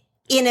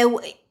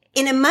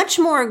a much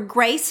more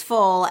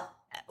graceful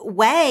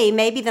way,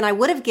 maybe, than I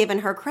would have given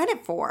her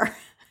credit for.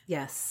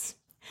 Yes,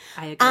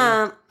 I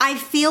agree. I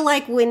feel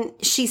like when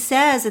she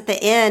says at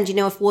the end,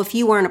 if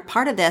you weren't a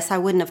part of this, I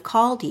wouldn't have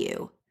called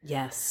you.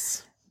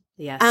 Yes.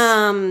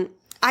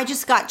 I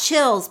just got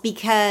chills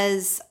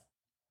because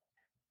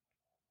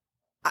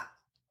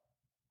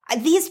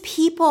these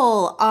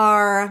people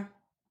are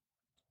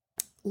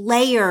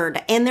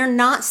layered, and they're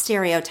not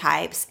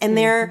stereotypes, and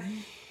they're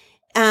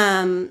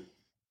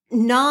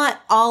not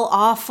all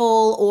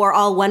awful or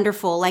all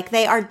wonderful. Like,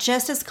 they are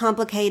just as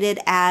complicated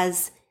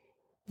as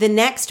the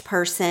next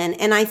person.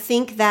 And I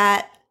think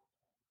that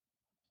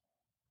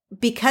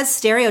because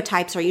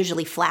stereotypes are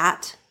usually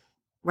flat,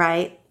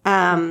 right?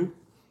 To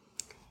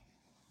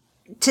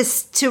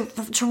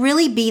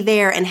really be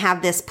there and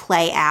have this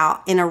play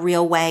out in a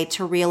real way,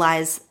 to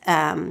realize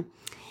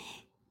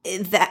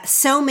that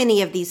so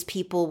many of these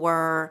people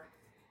were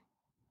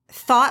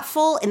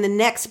thoughtful in the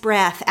next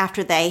breath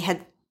after they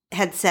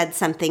had said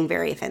something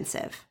very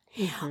offensive,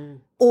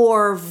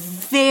 or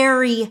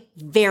very,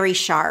 very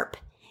sharp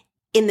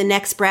in the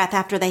next breath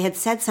after they had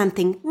said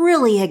something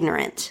really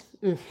ignorant.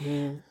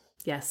 Mm-hmm.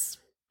 Yes.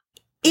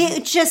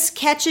 It just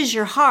catches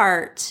your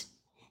heart.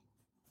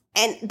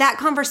 And that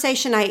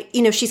conversation,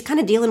 she's kind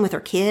of dealing with her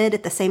kid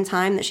at the same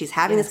time that she's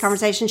having this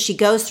conversation. She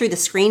goes through the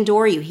screen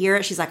door. You hear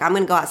it. She's like, I'm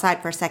going to go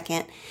outside for a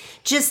second.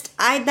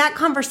 That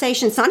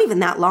conversation, it's not even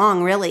that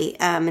long, really,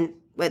 in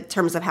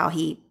terms of how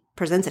he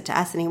presents it to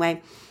us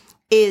anyway,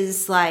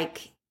 is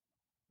like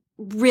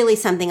really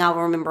something I'll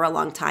remember a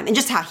long time. And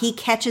just how he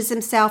catches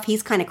himself.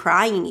 He's kind of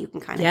crying. You can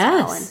kind of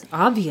tell. Yes,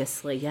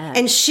 obviously, yes.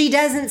 And she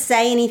doesn't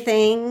say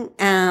anything.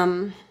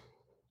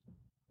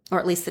 Or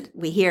at least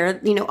we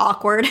hear,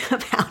 awkward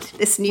about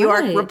this New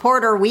York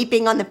reporter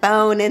weeping on the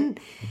phone. And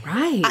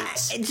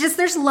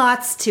there's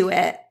lots to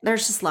it.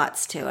 There's just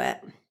lots to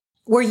it.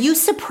 Were you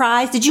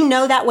surprised? Did you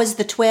know that was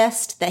the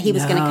twist, that he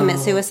was going to commit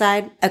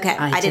suicide? Okay.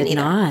 I didn't either.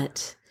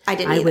 Not. I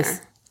didn't either.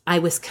 I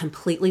was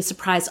completely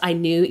surprised. I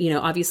knew,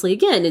 obviously,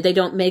 again, they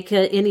don't make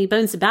any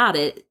bones about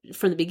it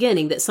from the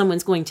beginning that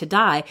someone's going to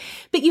die.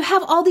 But you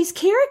have all these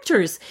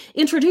characters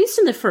introduced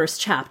in the first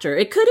chapter.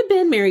 It could have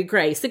been Mary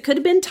Grace. It could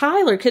have been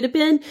Tyler. It could have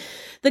been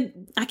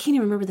I can't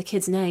even remember the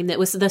kid's name that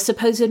was the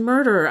supposed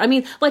murderer. I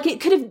mean,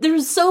 like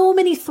there's so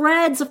many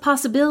threads of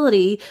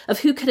possibility of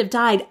who could have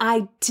died.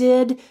 I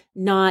did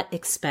not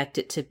expect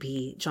it to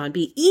be John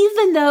B.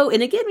 Even though,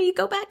 and again, when you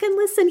go back and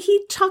listen,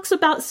 he talks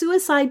about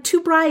suicide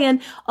to Brian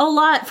a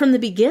lot from the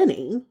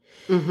beginning.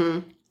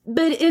 Mm-hmm.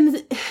 But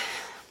in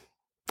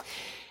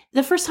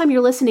the first time you're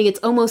listening, it's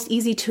almost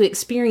easy to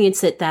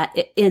experience it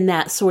in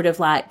that sort of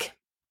like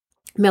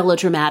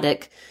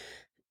melodramatic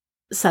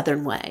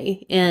Southern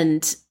way.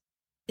 And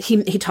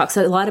he talks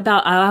a lot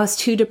about, I was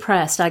too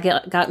depressed. I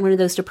got one of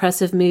those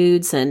depressive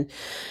moods and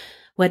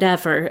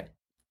whatever.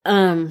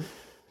 Can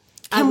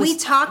we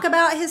talk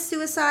about his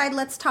suicide?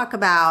 Let's talk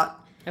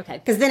about. Okay.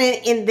 Because then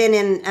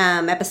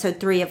in episode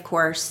 3, of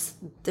course,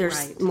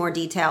 there's more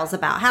details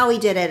about how he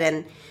did it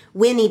and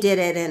when he did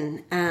it,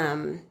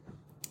 and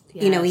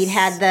he'd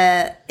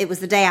had it was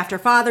the day after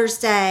Father's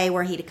Day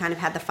where he'd kind of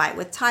had the fight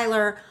with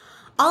Tyler.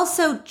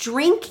 Also,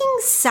 drinking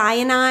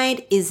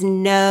cyanide is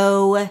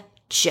no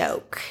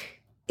joke.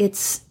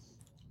 It's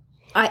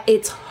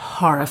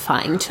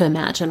horrifying to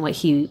imagine what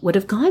he would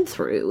have gone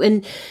through.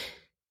 And,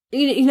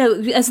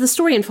 as the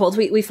story unfolds,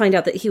 we find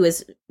out that he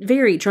was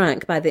very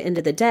drunk by the end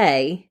of the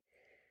day.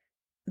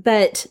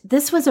 But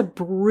this was a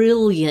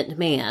brilliant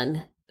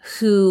man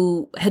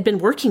who had been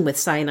working with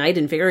cyanide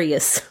in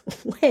various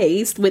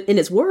ways in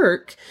his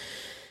work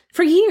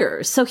for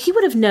years. So he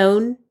would have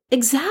known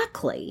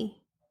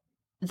exactly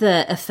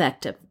the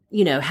effect of,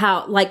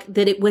 how, like,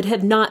 that it would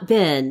have not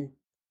been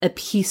a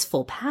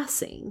peaceful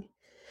passing.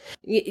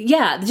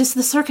 Yeah, just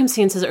the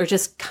circumstances are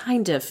just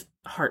kind of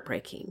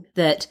heartbreaking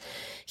that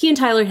he and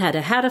Tyler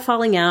had a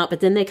falling out,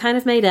 but then they kind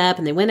of made up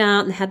and they went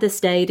out and had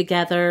this day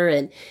together,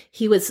 and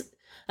he was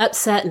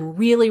upset and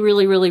really,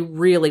 really, really,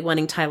 really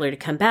wanting Tyler to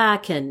come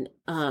back. And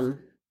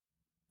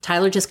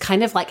Tyler just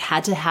kind of like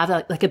had to have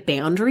a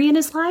boundary in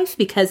his life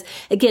because,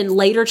 again,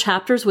 later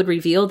chapters would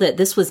reveal that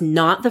this was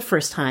not the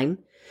first time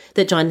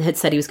that John had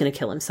said he was going to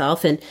kill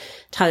himself. And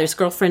Tyler's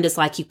girlfriend is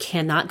like, you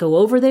cannot go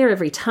over there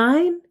every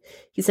time.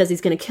 He says he's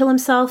going to kill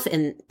himself.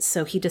 And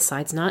so he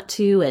decides not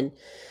to. And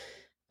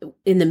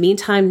in the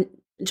meantime,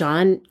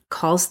 John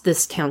calls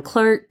this town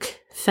clerk,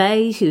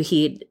 Faye, who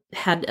he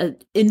had an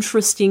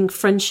interesting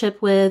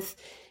friendship with,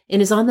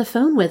 and is on the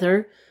phone with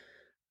her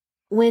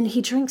when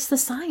he drinks the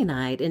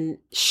cyanide. And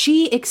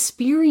she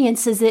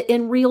experiences it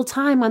in real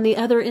time on the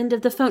other end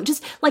of the phone.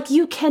 Just like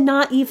you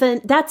cannot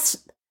even, that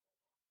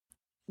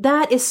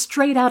is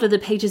straight out of the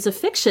pages of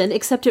fiction,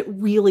 except it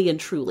really and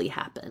truly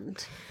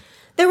happened.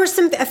 There were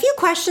a few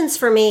questions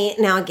for me.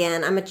 Now,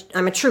 again,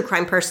 I'm a true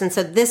crime person,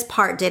 so this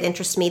part did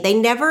interest me. They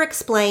never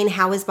explain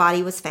how his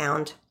body was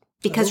found.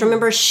 Because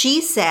remember, she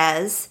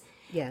says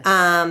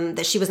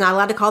that she was not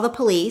allowed to call the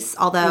police,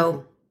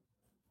 although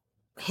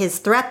his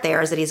threat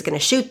there is that he's going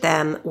to shoot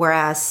them,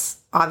 whereas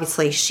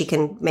obviously she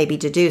can maybe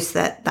deduce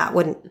that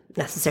wouldn't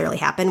necessarily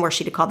happen, where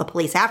she'd call the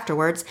police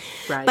afterwards.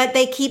 Right. But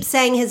they keep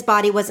saying his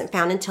body wasn't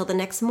found until the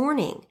next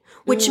morning,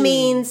 which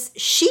means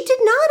she did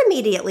not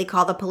immediately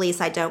call the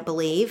police, I don't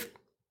believe.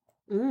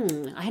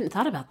 I hadn't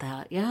thought about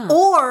that, yeah.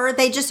 Or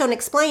they just don't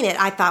explain it.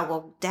 I thought,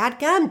 well,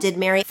 dadgum, did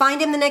Mary find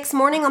him the next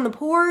morning on the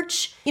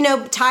porch?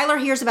 Tyler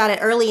hears about it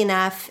early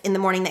enough in the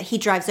morning that he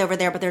drives over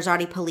there, but there's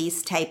already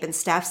police tape and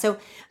stuff. So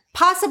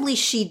possibly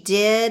she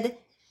did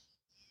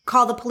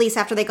call the police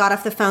after they got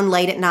off the phone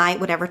late at night,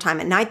 whatever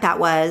time at night that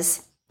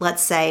was.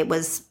 Let's say it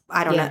was,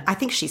 I don't know, I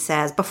think she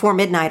says before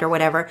midnight or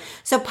whatever.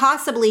 So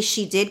possibly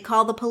she did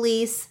call the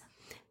police,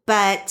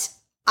 but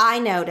I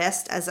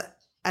noticed as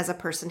a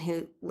person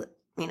who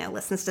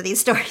listens to these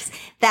stories,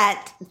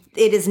 that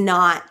it is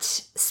not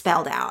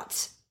spelled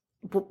out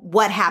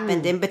what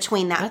happened in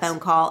between that phone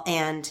call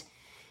and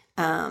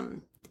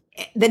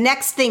the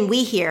next thing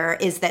we hear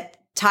is that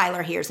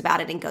Tyler hears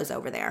about it and goes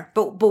over there,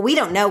 but we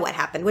don't know what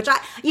happened. Which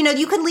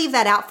you can leave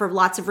that out for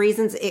lots of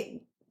reasons.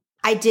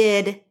 I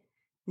did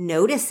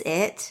notice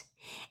it,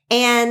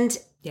 and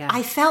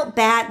I felt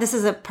bad. This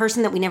is a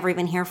person that we never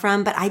even hear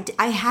from, but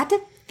I had to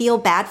feel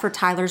bad for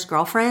Tyler's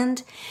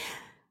girlfriend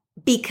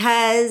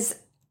because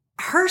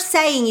her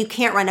saying you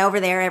can't run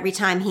over there every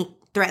time he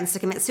threatens to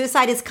commit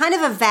suicide is kind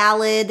of a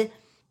valid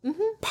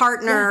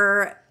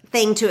partner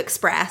thing to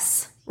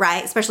express,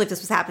 right? Especially if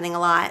this was happening a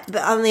lot.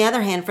 But on the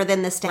other hand, for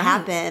then this to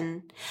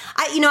happen,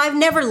 I've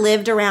never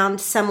lived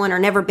around someone or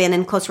never been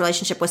in close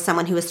relationship with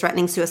someone who is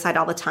threatening suicide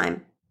all the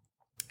time.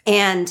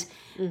 And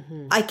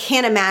I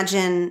can't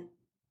imagine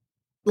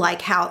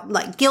how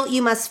guilt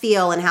you must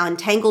feel and how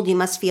entangled you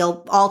must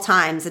feel all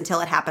times until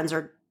it happens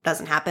or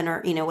doesn't happen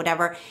or,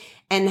 whatever.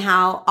 And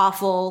how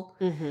awful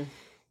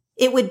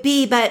it would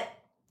be. But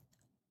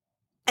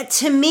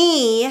to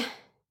me,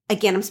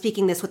 again, I'm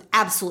speaking this with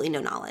absolutely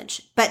no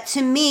knowledge, but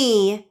to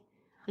me,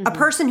 a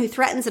person who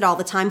threatens it all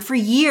the time for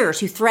years,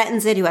 who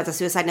threatens it, who has a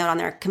suicide note on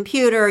their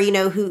computer,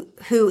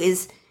 who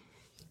is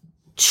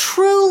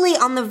truly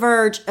on the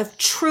verge of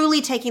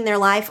truly taking their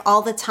life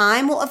all the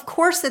time, well, of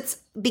course it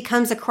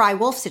becomes a cry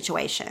wolf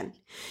situation.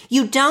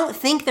 You don't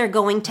think they're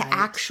going to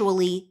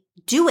actually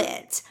do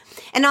it.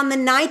 And on the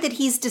night that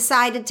he's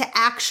decided to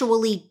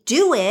actually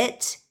do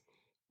it,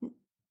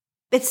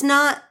 it's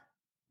not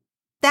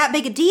that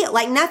big a deal.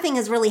 Like nothing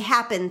has really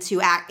happened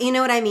to act. You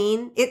know what I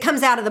mean? It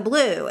comes out of the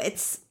blue.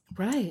 It's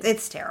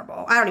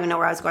terrible. I don't even know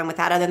where I was going with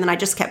that other than I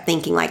just kept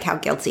thinking like how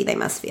guilty they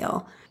must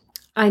feel.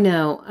 I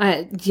know.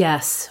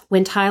 Yes.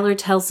 When Tyler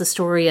tells the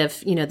story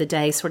of, you know, the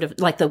day sort of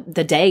like the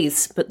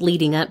days, but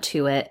leading up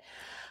to it,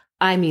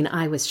 I mean,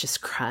 I was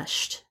just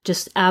crushed,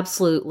 just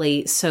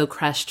absolutely so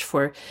crushed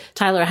for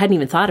Tyler. I hadn't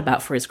even thought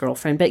about for his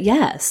girlfriend, but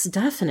yes,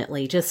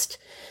 definitely. Just.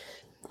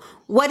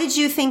 What did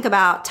you think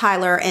about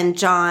Tyler and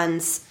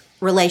John's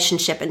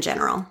relationship in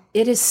general?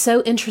 It is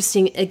so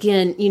interesting.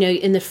 Again, you know,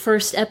 in the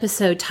first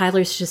episode,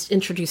 Tyler's just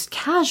introduced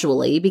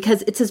casually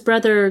because it's his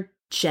brother,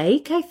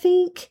 Jake, I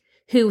think,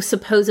 who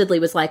supposedly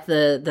was like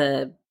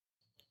the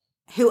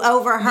who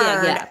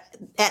overheard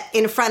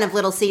in front of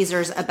Little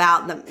Caesars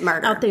about the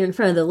murder. Out there in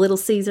front of the Little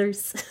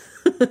Caesars.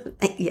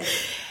 Yeah.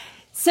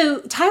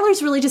 So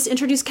Tyler's really just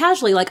introduced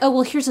casually, like, oh,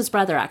 well, here's his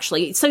brother,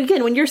 actually. So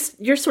again, when you're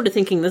sort of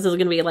thinking this is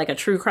going to be like a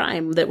true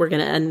crime that we're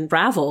going to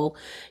unravel,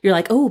 you're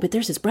like, oh, but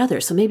there's his brother.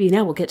 So maybe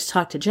now we'll get to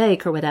talk to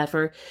Jake or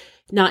whatever,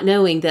 not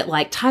knowing that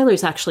like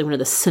Tyler's actually one of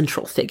the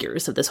central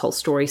figures of this whole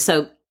story.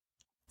 So,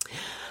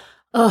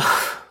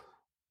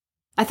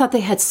 I thought they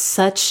had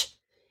such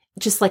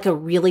just like a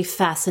really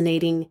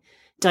fascinating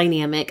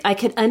dynamic. I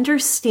could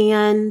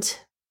understand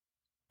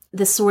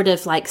the sort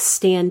of like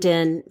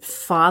stand-in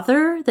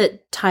father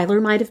that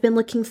Tyler might have been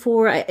looking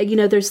for. You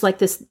know, there's like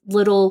this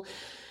little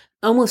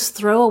almost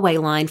throwaway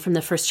line from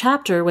the first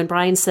chapter when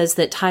Brian says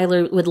that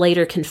Tyler would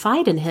later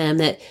confide in him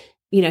that,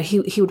 you know,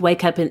 he would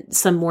wake up in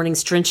some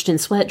mornings drenched in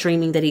sweat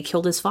dreaming that he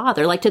killed his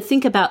father. Like to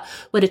think about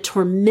what a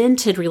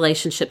tormented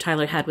relationship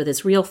Tyler had with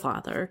his real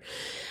father.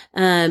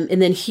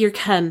 And then here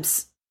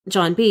comes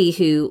John B.,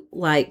 who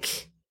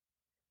like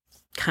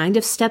kind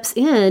of steps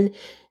in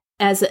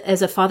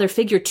as a father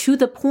figure to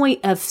the point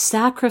of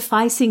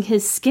sacrificing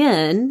his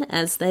skin,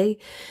 as they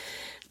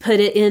put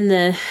it in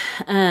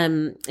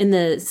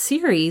the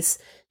series,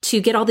 to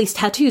get all these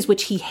tattoos,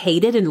 which he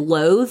hated and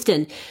loathed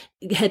and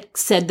had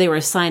said they were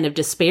a sign of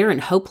despair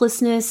and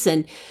hopelessness.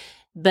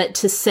 But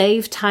to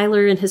save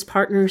Tyler and his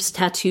partner's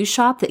tattoo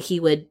shop, that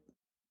he would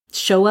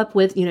show up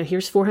with, you know,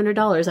 here's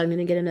 $400. I'm going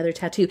to get another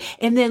tattoo.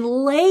 And then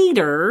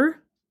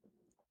later,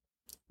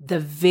 the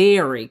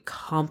very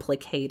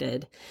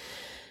complicated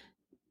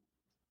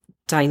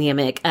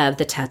dynamic of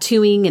the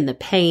tattooing and the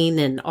pain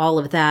and all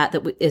of that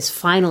is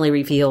finally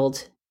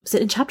revealed. Was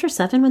it in chapter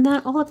 7 when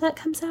all of that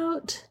comes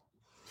out?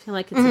 I feel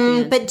like it's at the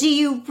end. But do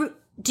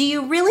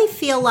you really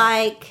feel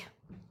like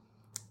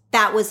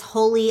that was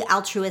wholly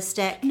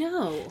altruistic?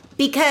 No.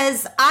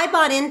 Because I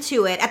bought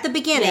into it at the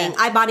beginning. Yeah.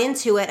 I bought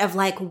into it of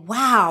like,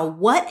 wow,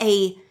 what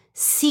a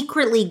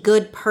secretly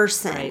good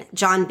person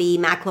John B.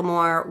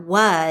 McLemore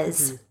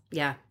was. Mm-hmm.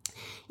 Yeah.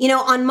 You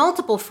know, on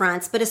multiple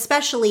fronts, but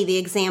especially the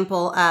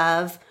example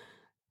of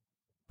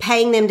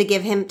paying them to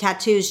give him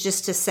tattoos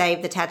just to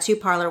save the tattoo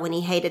parlor when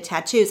he hated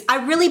tattoos.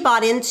 I really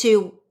bought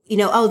into, you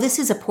know, oh, this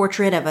is a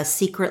portrait of a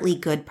secretly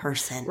good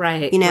person.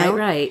 Right. You know?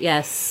 Right.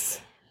 Yes.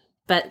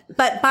 But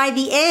by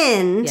the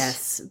end.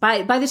 Yes.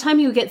 By the time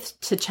you get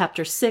to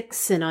chapter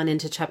 6 and on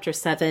into chapter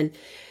 7,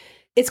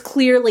 it's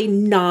clearly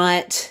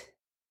not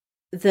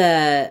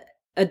the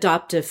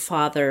adoptive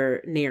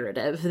father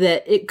narrative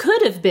that it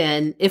could have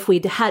been if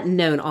we hadn't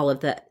known all of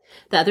the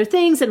other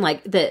things, and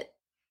like that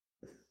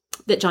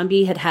John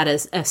B. had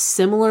a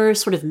similar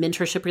sort of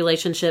mentorship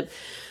relationship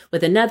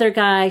with another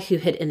guy who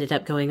had ended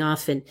up going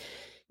off and,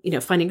 you know,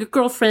 finding a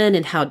girlfriend,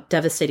 and how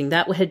devastating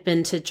that had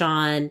been to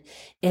John,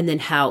 and then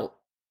how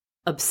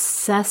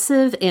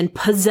obsessive and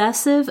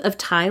possessive of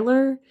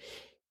Tyler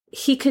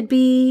he could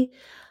be,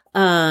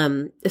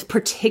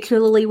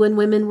 particularly when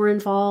women were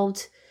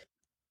involved,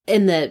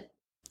 and the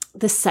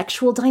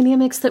sexual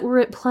dynamics that were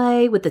at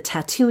play with the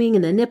tattooing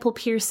and the nipple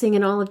piercing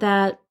and all of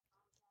that.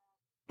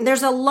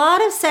 There's a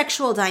lot of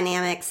sexual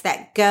dynamics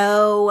that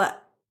go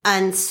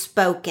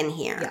unspoken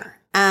here.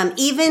 Yeah.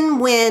 Even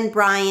when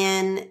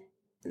Brian,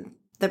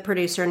 the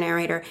producer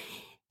narrator,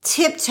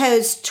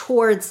 tiptoes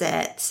towards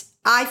it,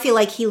 I feel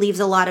like he leaves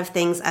a lot of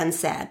things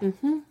unsaid.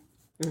 Mm-hmm.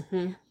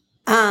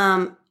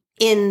 Mm-hmm.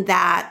 In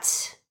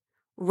that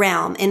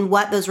realm, and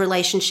what those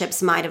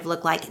relationships might have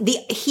looked like.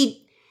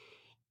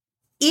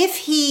 If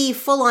he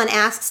full on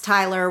asks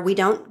Tyler, we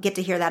don't get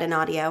to hear that in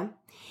audio.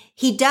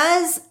 He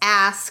does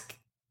ask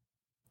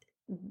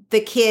the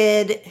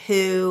kid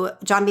who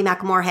John B.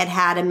 McLemore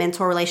had a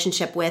mentor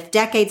relationship with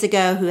decades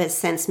ago, who has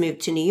since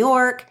moved to New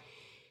York.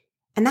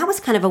 And that was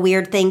kind of a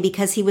weird thing,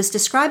 because he was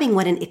describing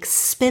what an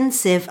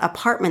expensive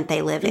apartment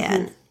they live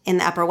in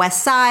the Upper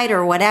West Side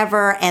or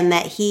whatever, and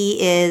that he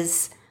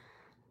is,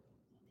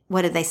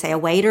 what did they say, a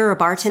waiter, a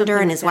bartender,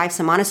 and his wife's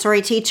a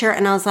Montessori teacher.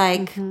 And I was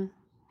like,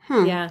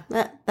 Yeah.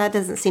 That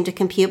doesn't seem to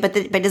compute, but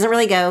it doesn't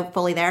really go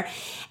fully there.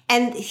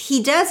 And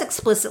he does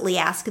explicitly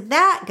ask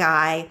that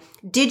guy,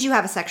 did you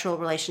have a sexual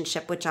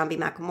relationship with John B.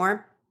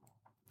 McLemore?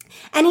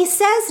 And he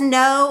says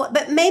no,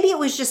 but maybe it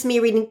was just me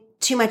reading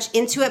too much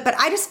into it, but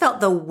I just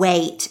felt the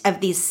weight of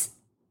these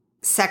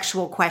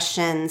sexual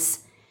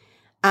questions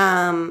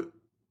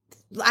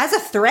as a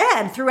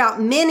thread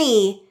throughout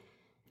many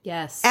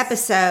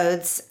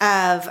episodes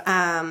of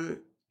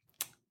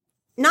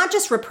not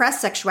just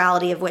repressed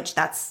sexuality, of which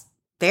that's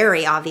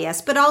very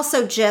obvious, but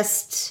also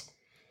just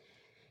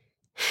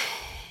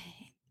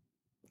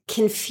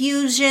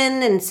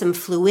confusion and some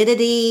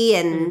fluidity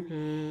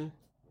and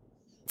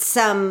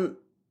some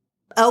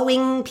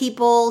owing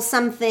people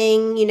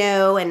something,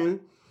 and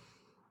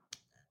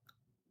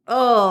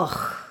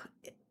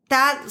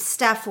that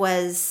stuff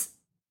was,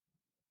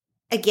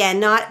 again,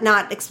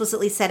 not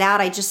explicitly set out.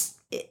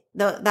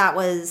 That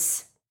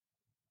was,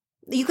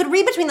 you could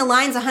read between the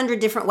lines 100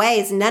 different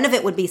ways. None of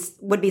it would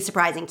be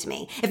surprising to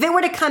me. If it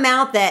were to come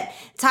out that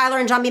Tyler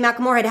and John B.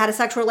 McLemore had a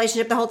sexual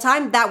relationship the whole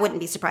time, that wouldn't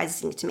be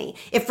surprising to me.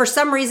 If for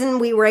some reason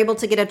we were able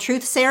to get a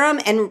truth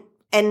serum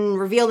and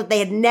reveal that they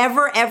had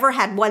never, ever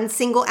had one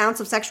single ounce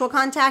of sexual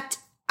contact,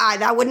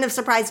 that wouldn't have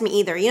surprised me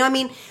either.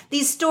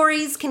 These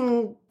stories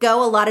can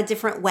go a lot of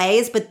different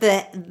ways, but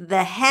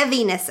the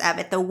heaviness of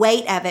it, the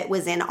weight of it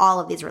was in all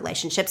of these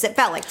relationships, it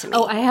felt like to me.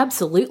 Oh, I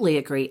absolutely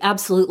agree.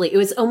 Absolutely. It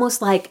was almost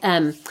like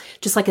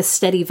just like a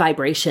steady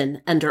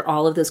vibration under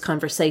all of those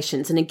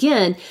conversations. And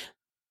again,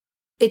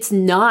 it's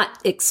not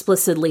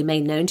explicitly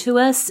made known to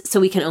us,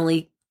 so we can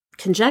only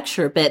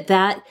conjecture, but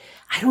that,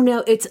 I don't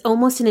know, it's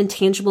almost an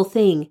intangible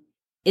thing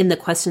in the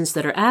questions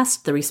that are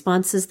asked, the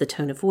responses, the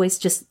tone of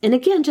voice, and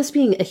again, just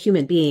being a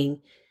human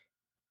being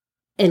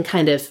and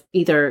kind of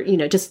either,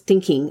 just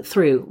thinking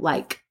through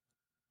like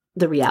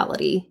the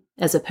reality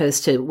as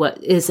opposed to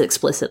what is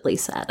explicitly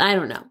said. I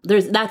don't know.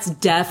 That's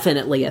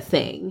definitely a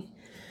thing.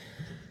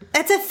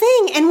 That's a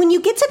thing. And when you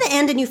get to the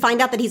end and you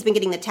find out that he's been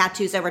getting the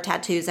tattoos over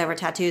tattoos over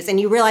tattoos, and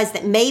you realize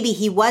that maybe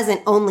he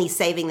wasn't only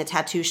saving the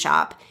tattoo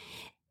shop,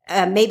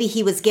 maybe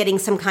he was getting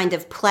some kind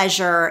of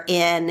pleasure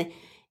in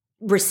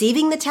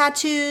receiving the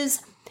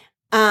tattoos.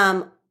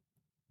 And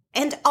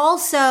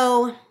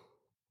also,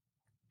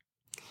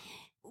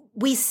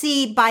 we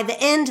see by the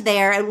end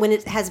there, and when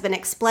it has been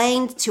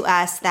explained to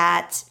us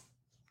that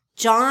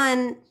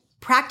John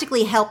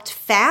practically helped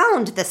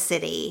found the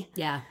city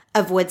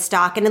of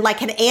Woodstock and like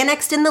had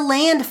annexed in the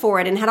land for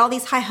it and had all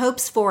these high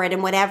hopes for it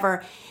and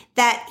whatever,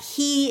 that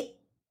he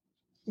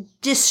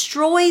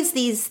destroys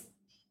these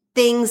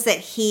things that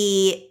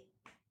he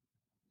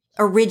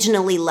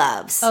originally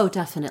loves. Oh,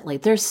 definitely.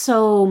 There's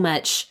so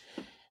much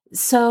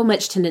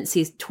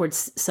tendency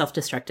towards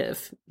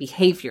self-destructive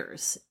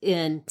behaviors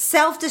in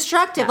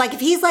self-destructive. Like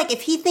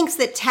if he thinks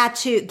that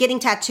getting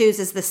tattoos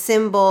is the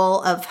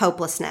symbol of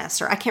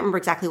hopelessness, or I can't remember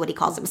exactly what he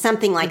calls it, but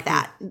something like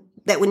that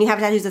when you have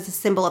tattoos, it's a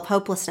symbol of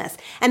hopelessness.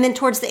 And then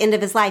towards the end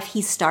of his life,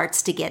 he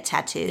starts to get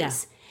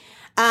tattoos.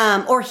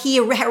 Yeah. Or he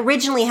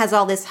originally has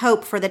all this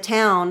hope for the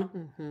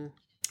town,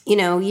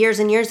 years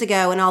and years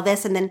ago and all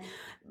this. And then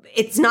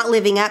it's not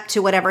living up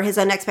to whatever his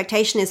own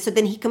expectation is. So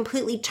then he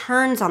completely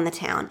turns on the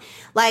town.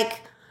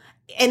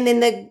 And then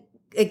the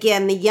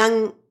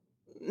young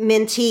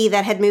mentee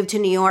that had moved to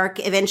New York,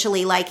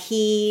 eventually,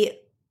 he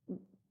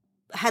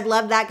had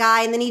loved that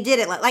guy and then he did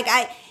it.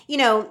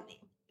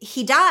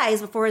 He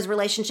dies before his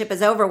relationship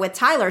is over with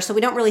Tyler. So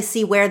we don't really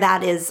see where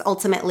that is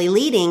ultimately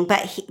leading.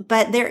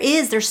 But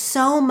there's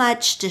so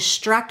much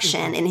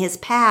destruction in his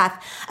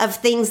path of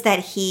things that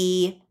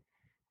he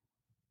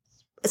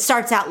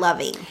starts out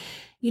loving.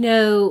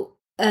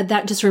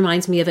 That just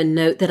reminds me of a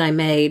note that I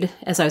made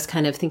as I was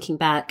kind of thinking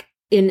back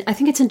I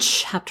think it's in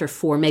chapter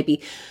 4,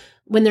 maybe,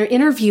 when they're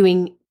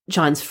interviewing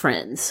John's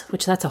friends,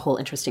 which that's a whole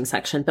interesting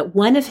section. But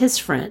one of his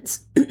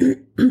friends,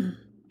 one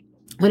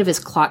of his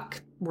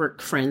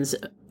clockwork friends,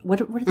 what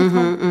are they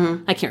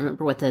called? I can't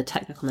remember what the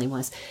technical name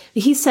was.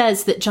 He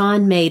says that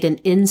John made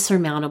an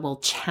insurmountable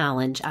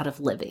challenge out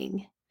of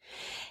living.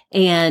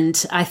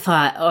 And I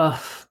thought,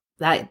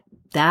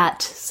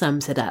 that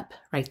sums it up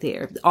right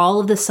there. All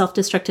of the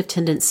self-destructive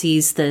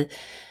tendencies, the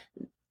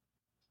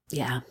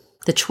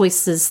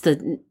choices,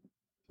 the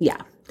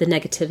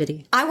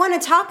negativity. I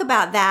want to talk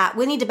about that.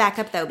 We need to back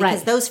up, though,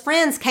 because those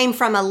friends came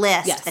from a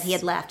list that he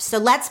had left. So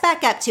let's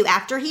back up to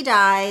after he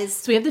dies.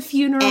 So we have the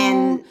funeral,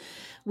 and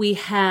we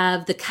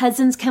have the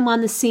cousins come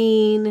on the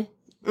scene,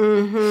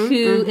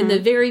 who in the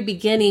very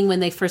beginning,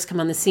 when they first come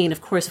on the scene, of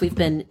course, we've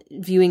been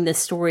viewing this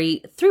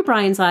story through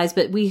Brian's eyes,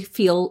 but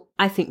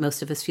I think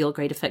most of us feel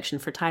great affection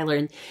for Tyler.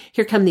 And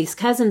here come these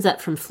cousins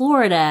up from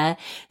Florida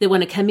that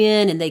want to come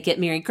in and they get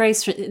Mary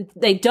Grace.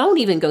 They don't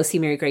even go see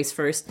Mary Grace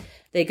first.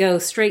 They go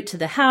straight to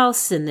the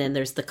house, and then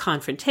there's the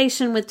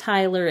confrontation with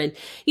Tyler. And,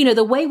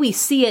 the way we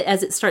see it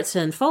as it starts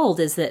to unfold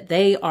is that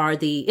they are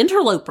the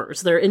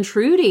interlopers. They're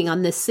intruding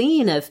on this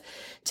scene of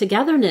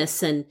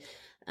togetherness. And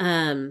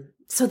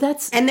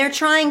they're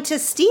trying to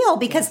steal,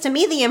 because to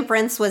me, the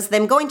inference was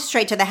them going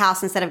straight to the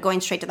house instead of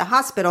going straight to the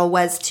hospital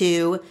was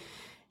to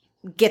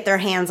get their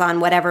hands on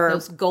whatever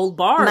those gold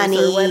bars money,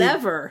 or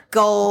whatever,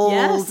 gold,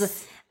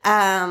 yes.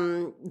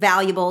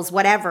 Valuables,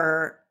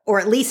 whatever, or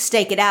at least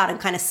stake it out and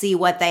kind of see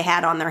what they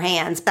had on their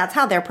hands. That's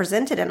how they're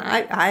presented, and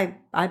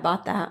I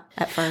bought that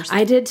at first.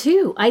 I did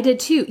too.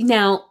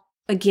 Now,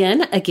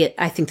 again,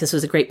 I think this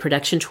was a great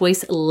production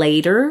choice.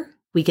 Later,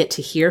 we get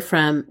to hear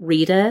from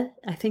Rita,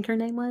 I think her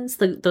name was,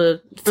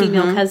 the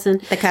female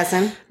cousin. The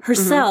cousin.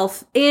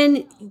 Herself.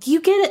 And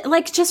you get it,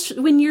 like, just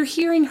when you're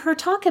hearing her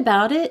talk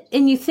about it,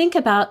 and you think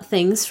about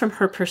things from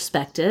her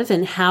perspective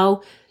and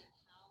how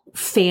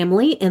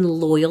family and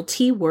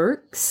loyalty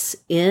works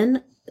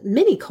in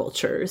many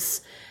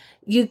cultures,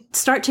 you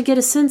start to get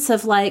a sense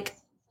of like,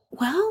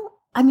 well,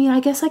 I mean, I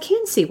guess I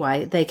can see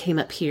why they came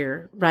up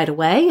here right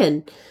away.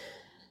 And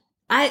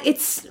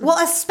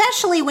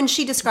especially when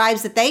she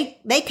describes that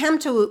they come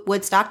to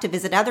Woodstock to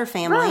visit other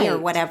family or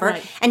whatever.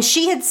 Right. And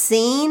she had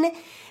seen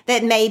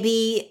that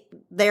maybe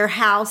their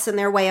house and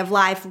their way of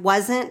life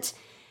wasn't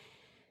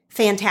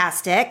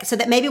fantastic. So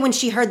that maybe when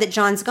she heard that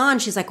John's gone,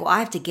 she's like, well, I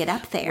have to get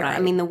up there. Right. I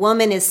mean, the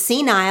woman is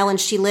senile and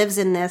she lives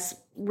in this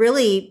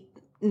really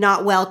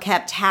not well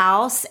kept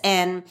house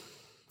and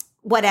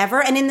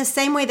whatever. And in the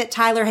same way that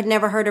Tyler had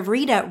never heard of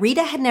Rita,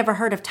 Rita had never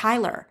heard of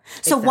Tyler.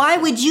 So why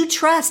would you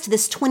trust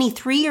this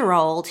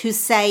 23-year-old who's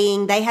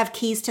saying they have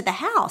keys to the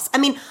house? I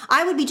mean,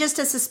 I would be just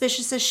as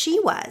suspicious as she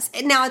was.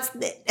 Now, it's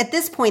at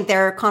this point,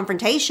 their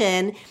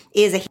confrontation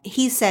is a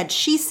he said,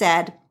 she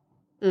said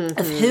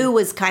of who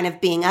was kind of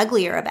being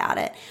uglier about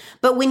it.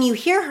 But when you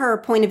hear her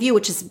point of view,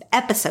 which is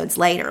episodes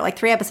later, like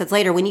 3 episodes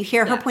later, when you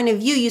hear her point of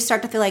view, you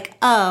start to feel like,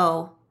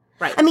 oh,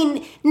 right. I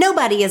mean,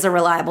 nobody is a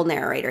reliable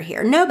narrator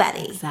here.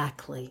 Nobody.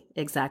 Exactly.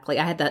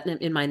 I had that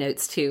in my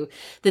notes too,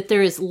 that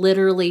there is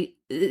literally,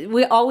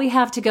 all we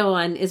have to go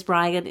on is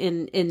Brian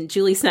and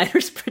Julie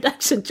Snyder's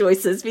production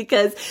choices,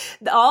 because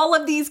all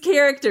of these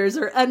characters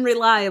are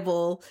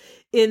unreliable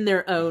in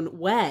their own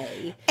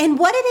way. And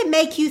what did it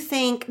make you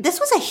think? This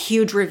was a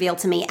huge reveal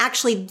to me.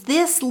 Actually,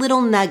 this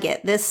little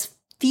nugget, this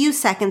few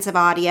seconds of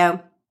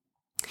audio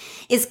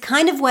is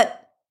kind of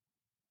what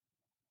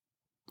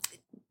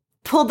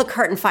pulled the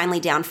curtain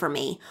finally down for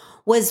me,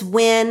 was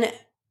when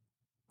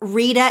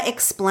Rita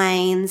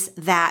explains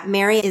that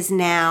Mary is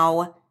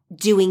now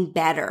doing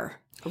better.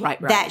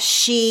 Right. That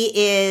she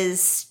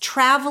is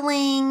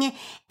traveling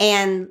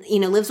and,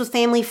 lives with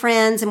family,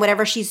 friends, and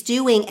whatever she's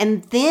doing.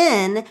 And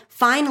then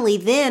finally,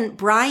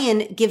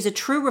 Brian gives a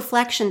true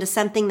reflection to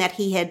something that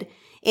he had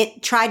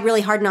tried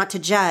really hard not to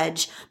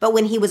judge. But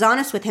when he was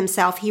honest with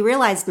himself, he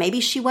realized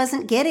maybe she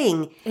wasn't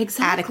getting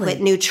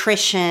adequate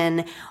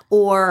nutrition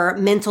or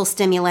mental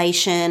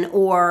stimulation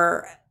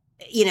or,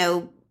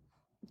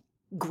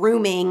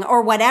 grooming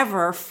or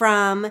whatever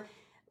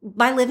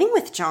by living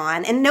with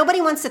John. And nobody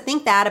wants to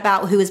think that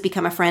about who has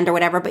become a friend or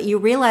whatever, but you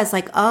realize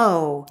like,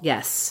 oh.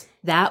 Yes.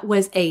 That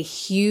was a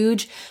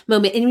huge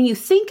moment. And when you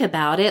think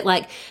about it,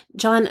 like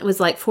John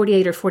was like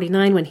 48 or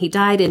 49 when he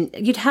died. And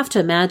you'd have to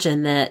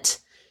imagine that,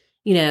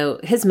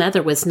 his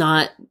mother was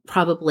not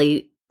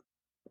probably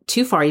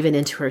too far even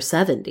into her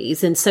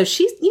 70s. And so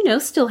she,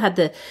 still had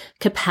the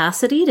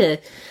capacity to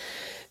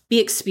be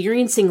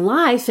experiencing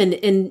life.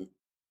 And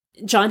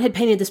John had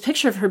painted this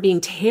picture of her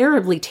being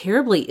terribly,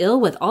 terribly ill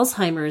with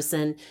Alzheimer's.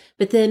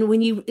 But then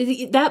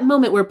that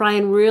moment where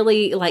Brian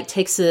really like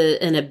takes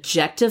an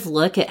objective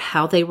look at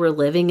how they were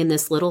living in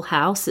this little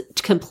house,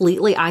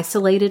 completely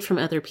isolated from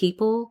other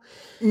people.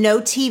 No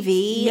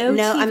TV. No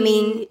TV. I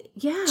mean,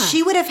 yeah.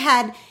 She would have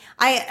had,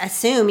 I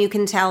assume you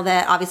can tell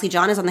that obviously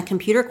John is on the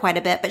computer quite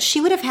a bit, but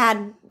she would have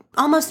had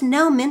almost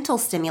no mental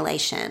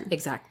stimulation.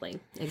 Exactly.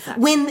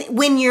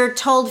 When you're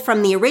told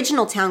from the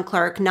original town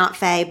clerk, not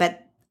Faye,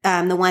 but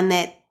the one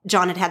that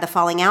John had the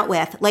falling out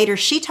with. Later,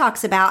 she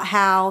talks about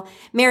how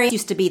Mary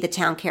used to be the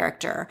town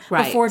character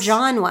before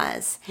John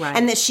was. Right.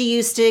 And that she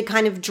used to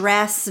kind of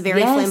dress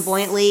very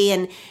flamboyantly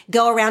and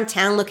go around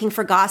town looking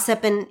for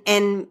gossip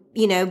and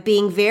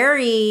being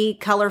very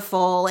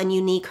colorful and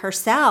unique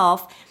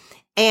herself.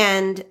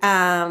 And,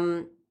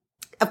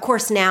 of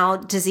course, now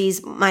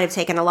disease might have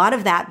taken a lot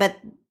of that,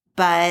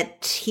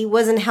 but he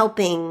wasn't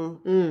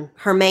helping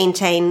her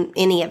maintain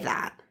any of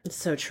that. It's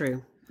so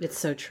true. It's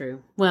so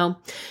true.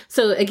 Well,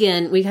 so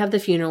again, we have the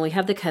funeral, we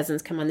have the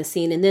cousins come on the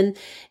scene. And then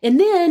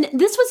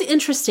this was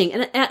interesting.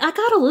 And I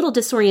got a little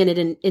disoriented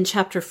in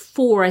chapter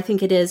 4, I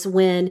think it is,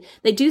 when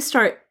they do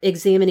start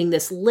examining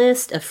this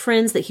list of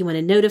friends that he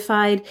wanted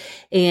notified,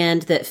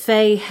 and that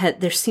Faye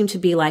there seemed to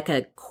be like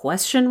a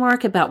question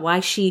mark about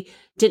why she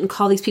didn't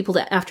call these people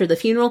after the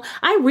funeral.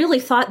 I really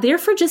thought there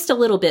for just a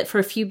little bit, for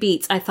a few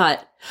beats, I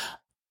thought,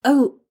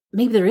 oh,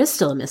 maybe there is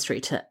still a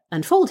mystery to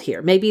unfold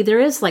here. Maybe there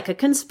is like a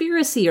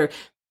conspiracy, or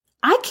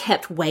I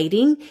kept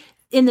waiting.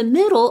 In the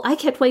middle, I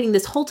kept waiting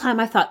this whole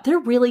time. I thought,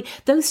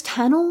 those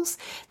tunnels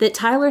that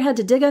Tyler had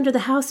to dig under the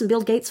house and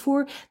build gates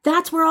for,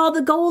 that's where all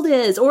the gold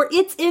is, or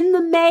it's in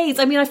the maze.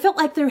 I mean, I felt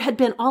like there had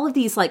been all of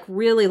these like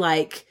really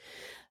like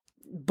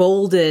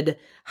bolded,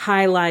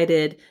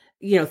 highlighted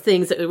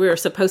things that we were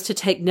supposed to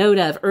take note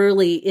of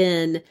early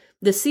in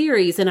the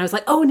series. And I was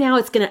like, oh, now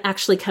it's going to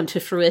actually come to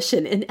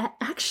fruition. And it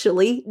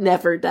actually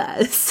never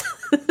does.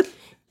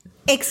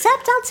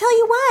 Except I'll tell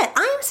you what,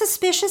 I am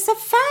suspicious of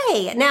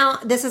Faye. Now,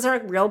 this is a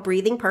real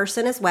breathing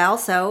person as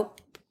well,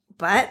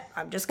 but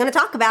I'm just going to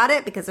talk about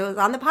it because it was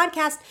on the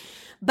podcast.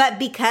 But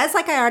because,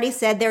 like I already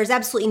said, there's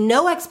absolutely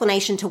no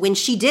explanation to when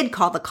she did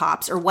call the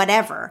cops or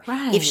whatever.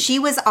 Right. If she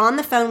was on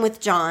the phone with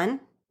John,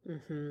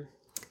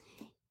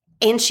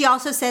 and she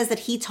also says that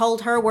he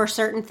told her where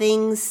certain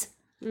things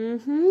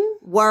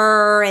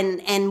were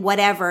and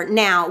whatever.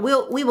 Now,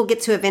 we will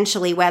get to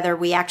eventually whether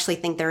we actually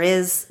think there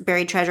is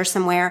buried treasure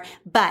somewhere.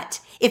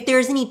 But if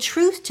there's any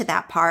truth to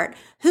that part,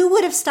 who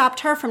would have stopped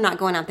her from not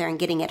going out there and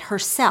getting it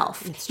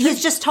herself?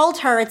 He's just told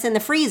her it's in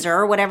the freezer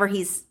or whatever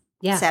he's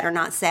said or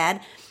not said.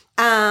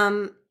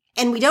 And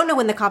we don't know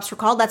when the cops were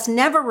called. That's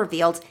never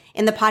revealed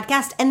in the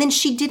podcast. And then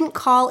she didn't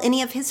call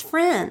any of his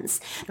friends.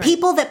 Right.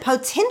 People that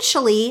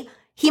potentially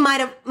he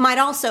might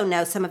also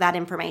know some of that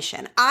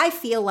information. I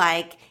feel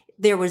like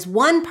there was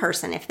one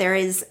person, if there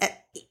is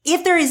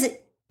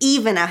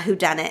even a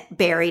whodunit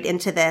buried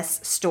into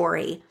this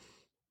story,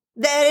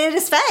 that it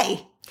is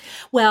Faye.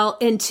 Well,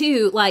 and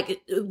two,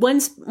 like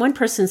one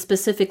person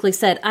specifically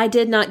said, I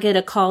did not get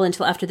a call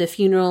until after the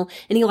funeral.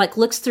 And he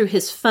looks through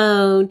his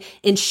phone,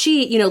 and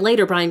she,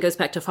 later Brian goes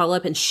back to follow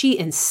up, and she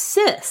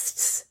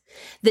insists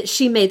that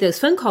she made those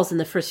phone calls in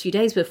the first few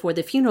days before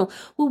the funeral.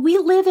 Well, we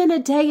live in a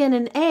day and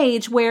an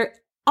age where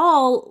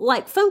all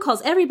phone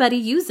calls, everybody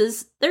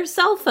uses their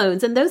cell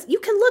phones, and those you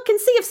can look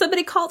and see if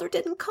somebody called or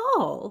didn't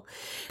call.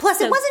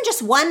 Plus, it wasn't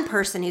just one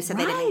person who said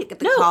they didn't get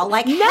the call.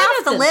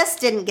 Half the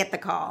list didn't get the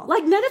call.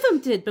 None of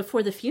them did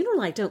before the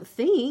funeral, I don't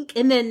think.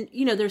 And then,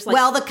 there's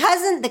the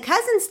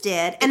cousins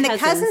did, and the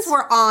cousins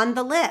were on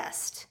the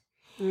list.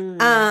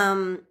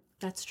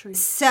 That's true.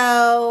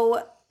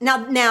 So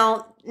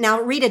now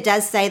Rita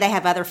does say they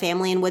have other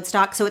family in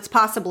Woodstock, so it's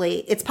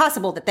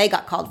possible that they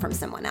got called from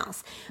someone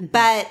else.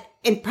 But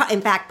in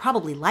fact,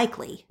 probably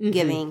likely,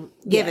 given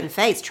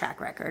Faye's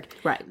track record.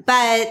 Right.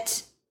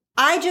 But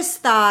I just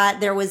thought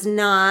there was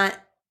not,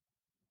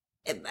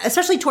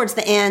 especially towards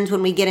the end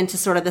when we get into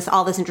sort of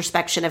all this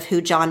introspection of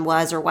who John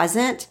was or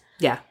wasn't.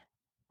 Yeah.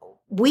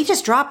 We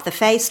just dropped the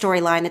Faye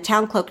storyline, the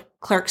town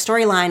clerk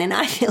storyline, and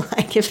I feel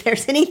like if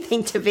there's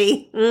anything to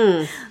be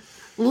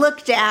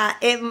looked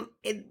at,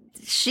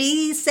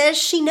 she says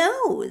she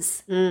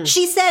knows.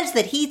 She says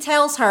that he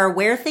tells her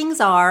where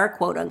things are,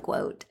 quote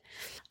unquote.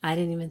 I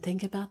didn't even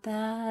think about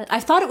that. I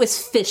thought it was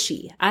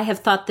fishy. I have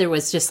thought there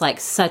was just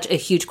such a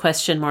huge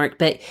question mark,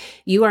 but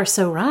you are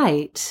so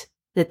right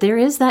that there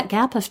is that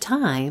gap of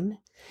time.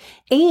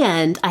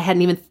 And I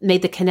hadn't even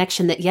made the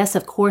connection that, yes,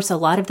 of course, a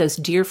lot of those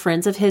dear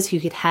friends of his who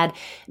had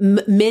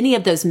many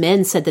of those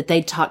men said that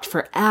they'd talked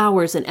for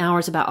hours and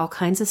hours about all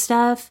kinds of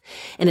stuff.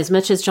 And as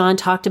much as John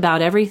talked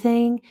about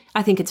everything,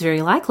 I think it's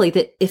very likely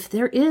that if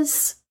there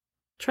is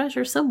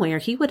treasure somewhere,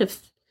 he would have.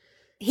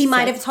 He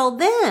might have told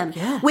them,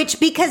 which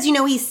because,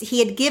 he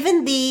had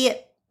given the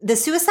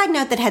suicide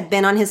note that had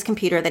been on his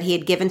computer that he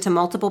had given to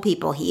multiple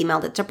people. He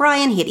emailed it to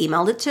Brian. He had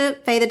emailed it to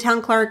Faye, the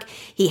town clerk.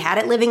 He had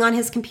it living on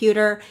his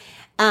computer.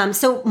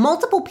 So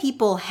multiple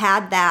people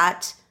had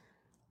that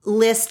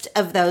list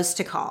of those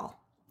to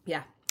call.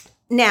 Yeah.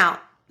 Now,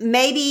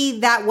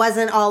 maybe that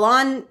wasn't all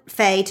on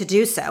Faye to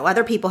do so.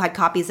 Other people had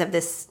copies of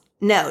this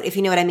note, if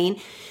you know what I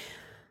mean.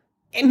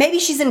 Maybe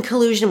she's in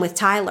collusion with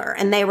Tyler,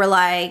 and they were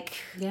like,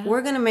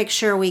 we're going to make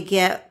sure we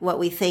get what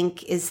we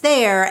think is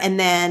there, and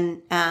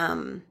then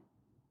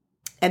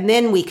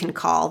we can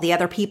call the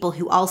other people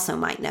who also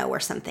might know where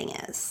something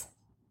is.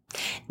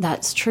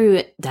 That's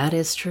true. That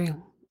is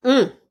true.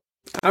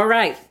 All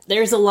right.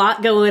 There's a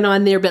lot going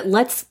on there, but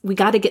we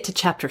got to get to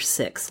chapter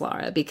 6,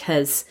 Laura,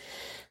 because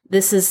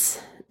that's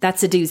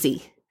a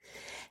doozy.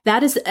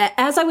 That is,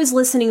 as I was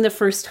listening the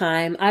first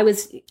time,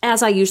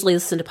 as I usually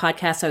listen to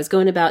podcasts, I was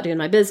going about doing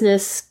my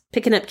business,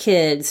 picking up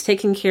kids,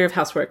 taking care of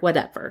housework,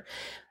 whatever.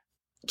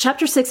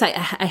 Chapter 6, I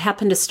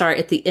happened to start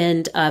at the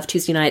end of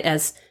Tuesday night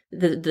as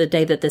the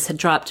day that this had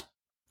dropped.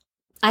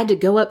 I had to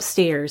go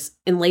upstairs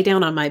and lay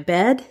down on my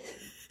bed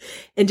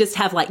and just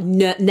have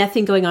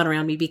nothing going on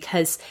around me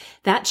because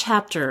that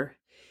chapter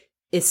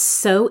is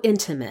so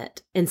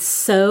intimate and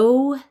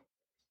so,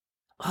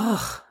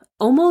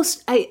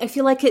 almost, I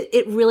feel like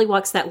it really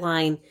walks that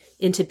line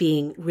into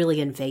being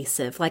really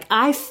invasive.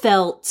 I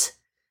felt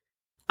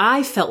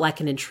like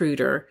an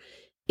intruder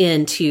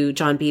into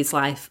John B.'s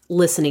life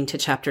listening to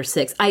chapter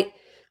 6. I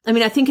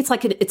think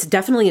it's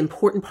definitely an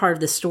important part of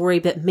the story,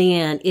 but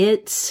man,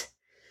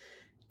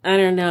 I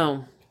don't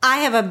know. I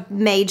have a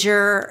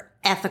major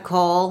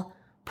ethical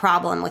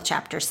problem with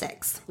chapter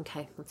 6.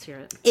 Okay, let's hear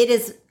it.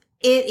 It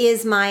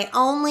is my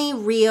only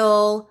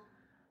real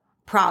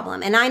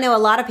problem. And I know a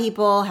lot of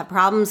people have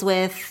problems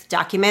with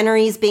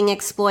documentaries being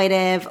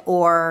exploitive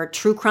or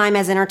true crime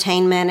as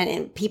entertainment,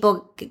 and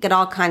people get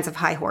all kinds of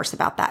high horse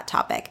about that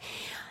topic.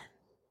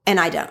 And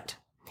I don't.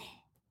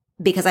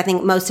 Because I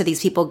think most of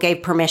these people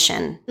gave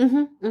permission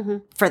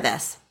for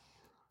this.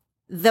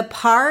 The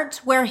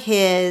part where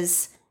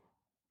his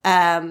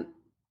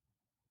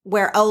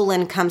where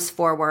Olin comes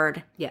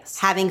forward, Yes.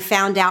 having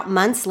found out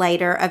months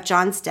later of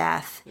John's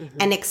death,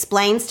 and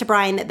explains to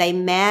Brian that they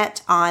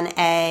met on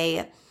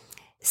a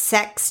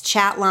sex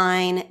chat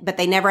line, but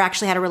they never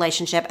actually had a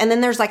relationship. And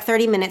then there's like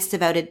 30 minutes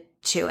devoted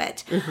to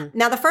it.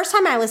 Now, the first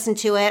time I listened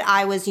to it,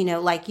 I was,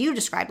 like you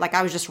described, like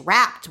I was just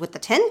wrapped with the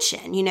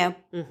tension,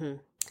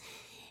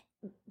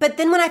 But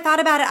then when I thought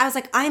about it, I was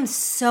like, I'm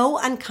so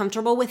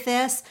uncomfortable with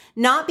this,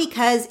 not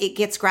because it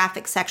gets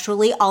graphic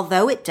sexually,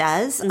 although it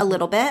does a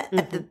little bit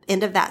at the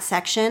end of that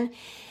section.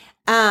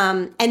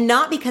 And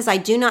not because I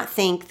do not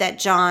think that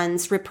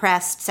John's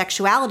repressed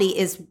sexuality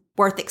is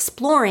worth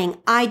exploring.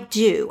 I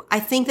do. I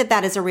think that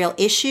that is a real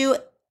issue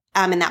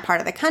in that part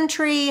of the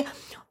country,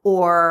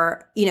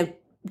 or,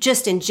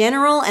 just in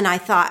general. And I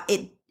thought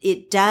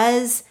it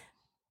does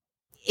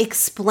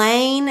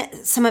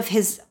explain some of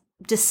his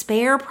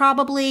despair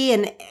probably,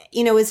 and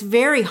is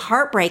very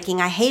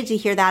heartbreaking. I hate to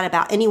hear that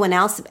about anyone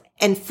else,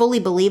 and fully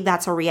believe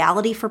that's a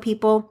reality for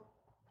people.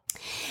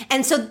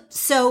 And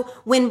so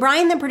when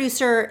Brian the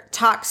producer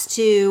talks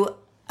to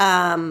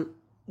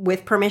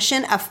with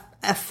permission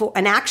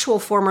an actual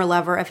former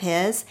lover of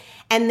his,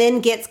 and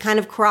then gets kind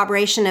of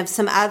corroboration of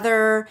some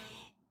other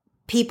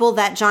people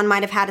that John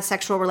might have had a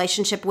sexual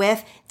relationship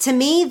with, to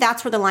me,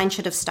 that's where the line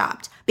should have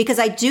stopped, because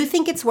I do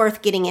think it's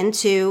worth getting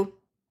into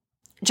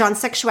John's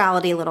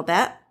sexuality a little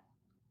bit.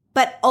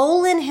 But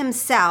Olin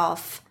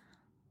himself,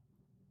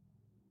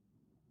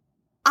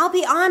 I'll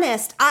be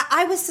honest,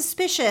 I was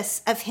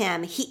suspicious of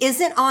him.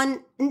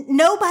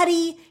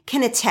 Nobody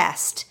can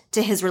attest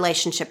to his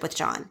relationship with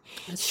John.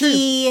 That's true.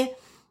 He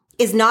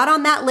is not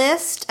on that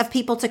list of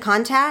people to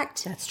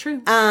contact. That's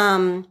true.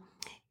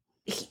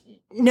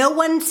 No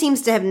one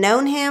seems to have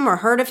known him or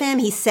heard of him.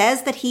 He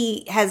says that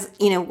he has,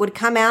 would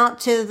come out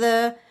to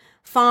the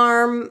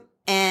farm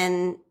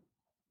and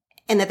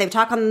that they've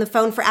talked on the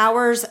phone for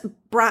hours.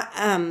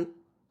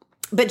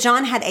 But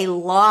John had a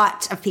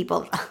lot of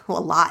people,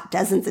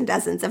 dozens and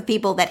dozens of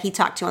people that he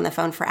talked to on the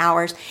phone for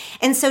hours.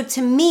 And so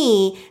to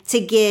me, to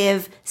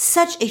give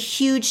such a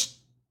huge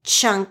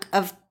chunk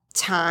of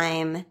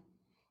time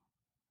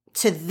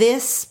to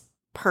this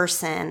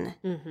person,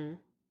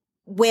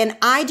 when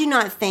I do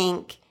not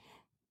think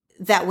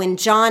that when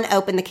John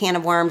opened the can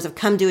of worms of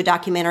come do a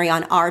documentary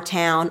on our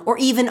town, or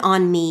even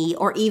on me,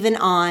 or even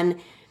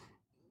on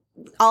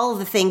all of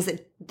the things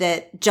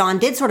that John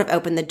did sort of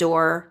open the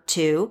door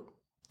to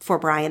for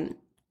Brian,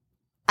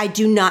 I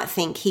do not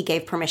think he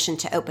gave permission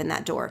to open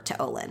that door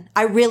to Olin.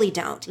 I really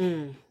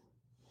don't.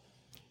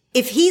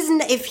 If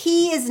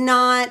he's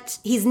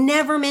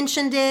never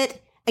mentioned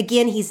it.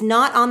 Again, he's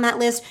not on that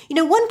list.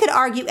 One could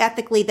argue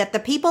ethically that the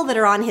people that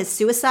are on his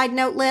suicide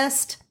note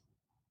list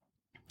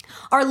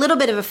are a little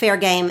bit of a fair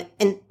game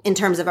in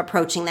terms of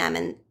approaching them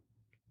and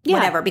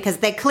whatever, because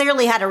they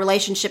clearly had a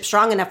relationship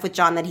strong enough with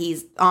John that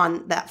he's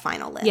on that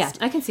final list. Yeah,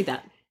 I can see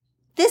that.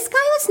 This guy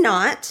was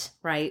not.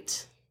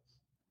 Right.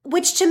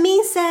 Which to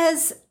me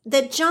says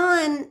that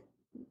John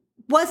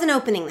wasn't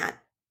opening that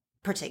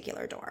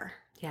particular door.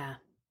 Yeah.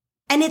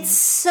 And it's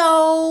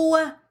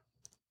so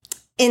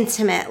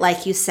intimate,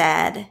 like you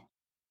said.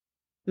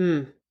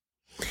 It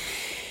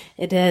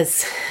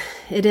is.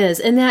 It is.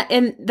 And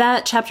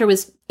that chapter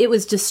was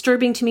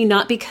disturbing to me,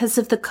 not because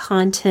of the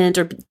content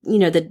or,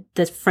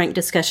 the frank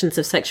discussions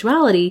of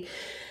sexuality.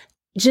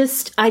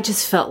 I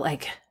just felt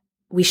like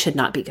we should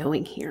not be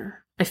going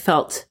here.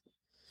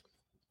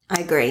 I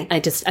agree. I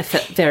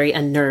felt very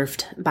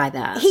unnerved by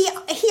that. He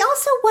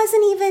also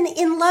wasn't even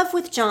in love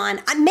with John.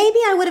 Maybe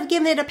I would have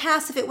given it a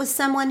pass if it was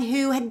someone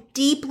who had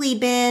deeply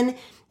been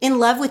in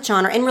love with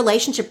John or in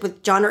relationship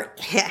with John, or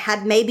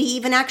had maybe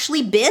even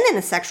actually been in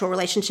a sexual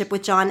relationship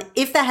with John,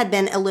 if that had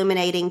been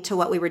illuminating to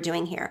what we were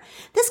doing here.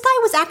 This guy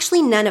was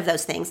actually none of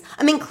those things.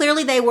 I mean,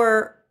 clearly they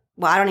were,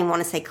 I don't even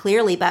want to say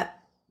clearly, but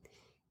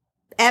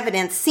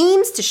evidence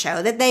seems to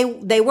show that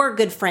they were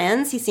good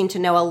friends. He seemed to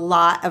know a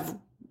lot of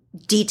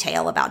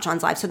detail about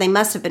John's life, so they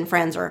must have been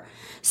friends or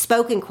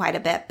spoken quite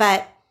a bit.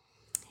 But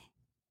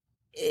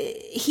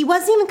he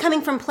wasn't even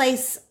coming from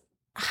place,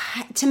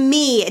 to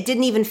me, it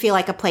didn't even feel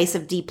like a place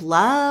of deep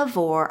love,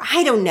 or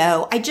I don't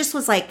know. I just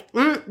was like,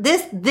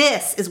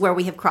 this is where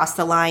we have crossed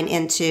the line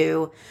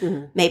into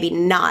maybe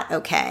not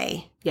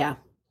okay. Yeah.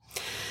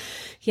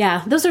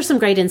 Yeah, those are some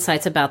great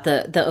insights about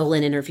the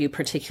Olin interview,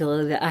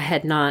 particularly, that I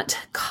had not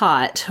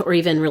caught or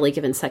even really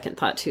given second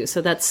thought to.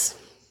 So that's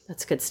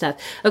good stuff.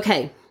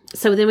 Okay,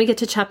 so then we get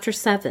to chapter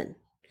 7.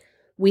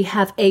 We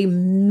have a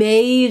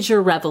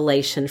major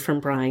revelation from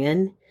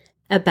Brian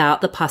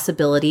about the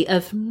possibility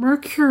of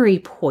mercury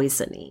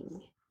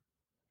poisoning. Yes.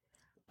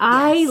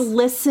 I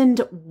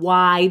listened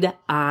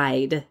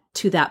wide-eyed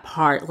to that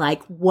part.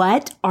 Like,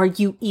 what are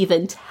you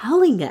even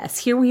telling us?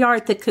 Here we are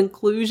at the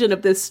conclusion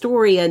of this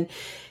story, and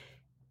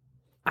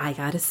I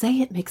gotta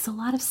say, it makes a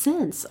lot of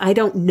sense. I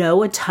don't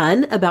know a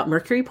ton about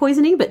mercury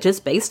poisoning, but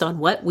just based on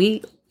what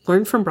we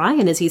learned from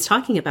Brian as he's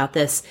talking about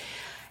this,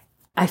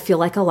 I feel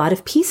like a lot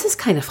of pieces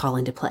kind of fall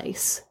into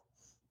place.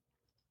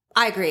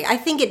 I agree. I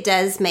think it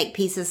does make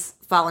pieces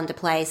fall into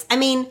place. I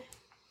mean,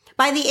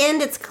 by the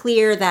end, it's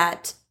clear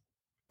that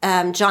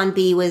John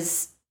B.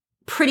 was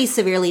pretty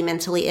severely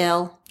mentally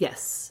ill.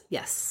 Yes,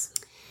 yes.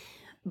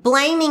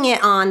 Blaming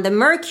it on the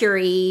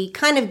mercury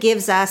kind of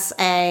gives us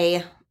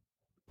a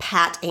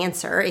pat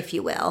answer, if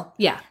you will.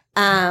 Yeah.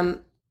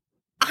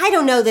 I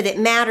don't know that it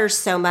matters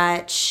so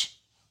much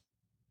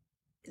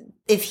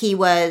if he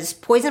was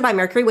poisoned by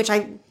mercury, which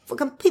I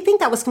think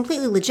that was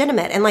completely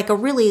legitimate and like a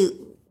really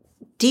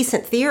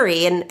decent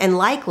theory and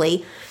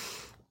likely,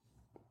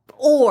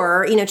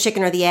 or,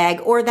 chicken or the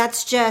egg, or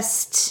that's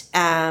just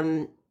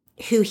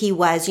who he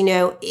was.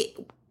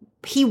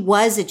 He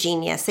was a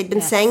genius. They'd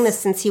been saying this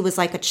since he was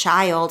like a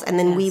child, and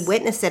then we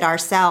witnessed it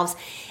ourselves.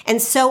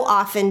 And so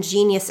often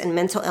genius and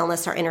mental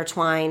illness are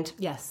intertwined.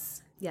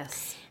 Yes,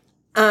 yes.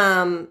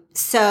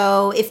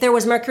 So if there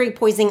was mercury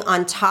poisoning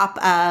on top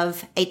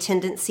of a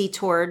tendency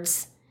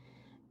towards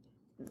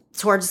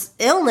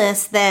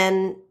illness,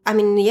 then,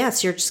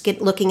 yes, you're just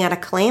looking at a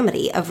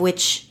calamity, of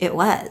which it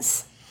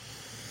was.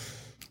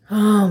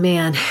 Oh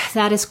man,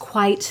 that is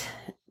quite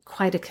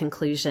a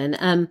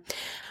conclusion.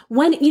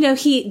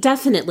 He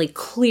definitely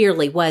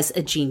clearly was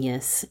a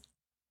genius.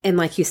 And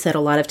like you said,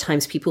 a lot of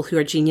times people who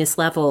are genius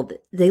level,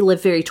 they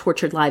live very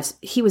tortured lives.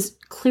 He was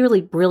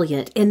clearly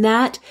brilliant. And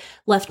that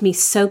left me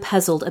so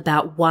puzzled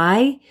about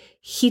why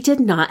he did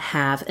not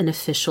have an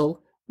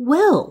official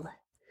will.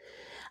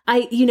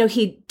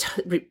 He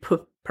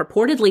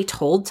purportedly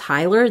told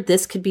Tyler,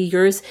 this could be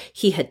yours.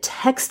 He had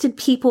texted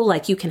people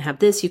like, you can have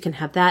this, you can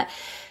have that.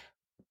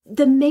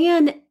 The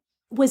man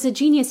was a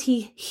genius.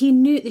 He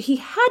knew, he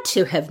had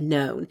to have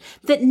known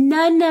that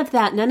none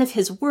of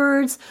his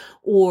words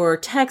or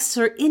texts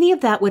or any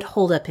of that would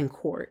hold up in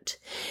court.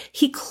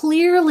 He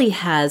clearly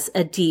has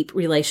a deep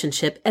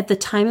relationship at the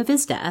time of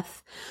his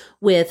death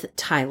with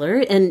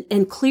Tyler,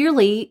 and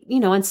clearly,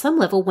 on some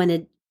level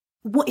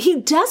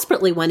he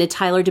desperately wanted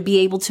Tyler to be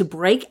able to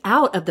break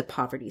out of the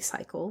poverty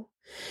cycle.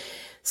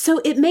 So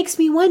it makes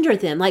me wonder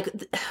then, like,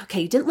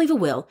 okay, you didn't leave a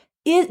will.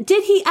 Did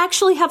he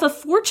actually have a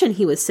fortune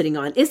he was sitting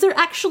on? Is there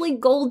actually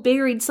gold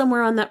buried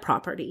somewhere on that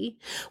property?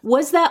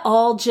 Was that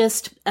all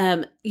just,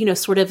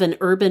 sort of an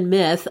urban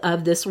myth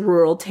of this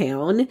rural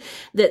town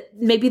that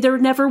maybe there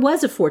never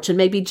was a fortune,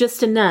 maybe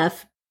just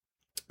enough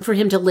for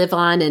him to live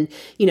on and,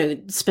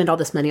 spend all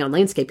this money on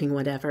landscaping,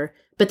 whatever,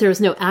 but there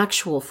was no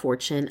actual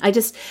fortune.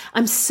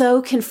 I'm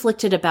so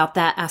conflicted about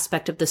that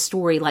aspect of the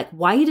story, like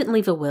why he didn't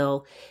leave a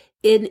will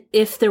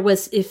if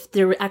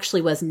there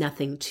actually was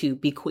nothing to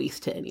bequeath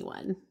to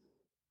anyone.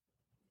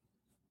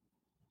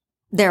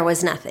 There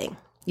was nothing.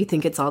 You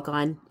think it's all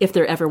gone? If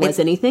there ever was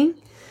anything?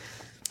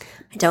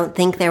 I don't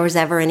think there was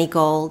ever any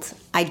gold.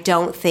 I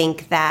don't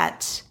think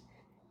that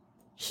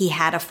he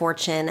had a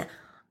fortune.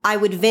 I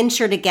would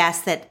venture to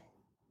guess that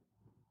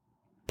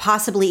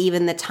possibly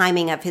even the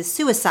timing of his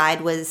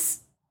suicide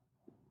was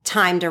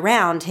timed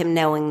around him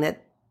knowing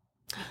that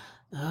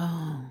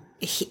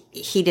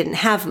he didn't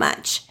have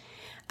much.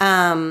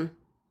 I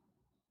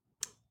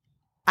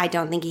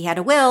don't think he had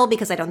a will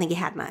because I don't think he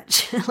had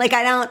much. Like,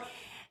 I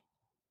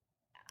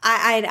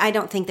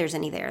don't think there's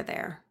any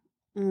there.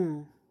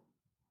 Mm.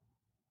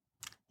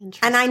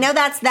 And I know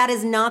that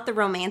is not the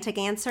romantic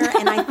answer.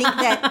 And I think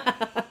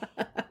that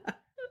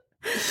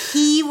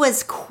he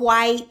was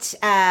quite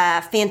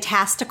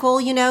fantastical,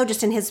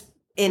 just in his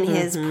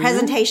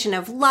presentation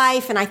of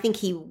life. And I think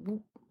he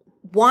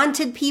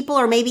wanted people,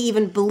 or maybe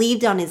even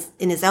believed in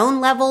his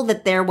own level,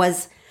 that there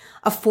was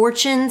a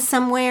fortune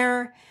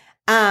somewhere.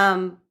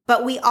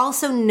 But we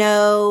also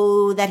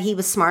know that he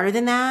was smarter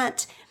than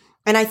that.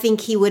 And I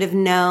think he would have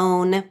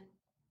known,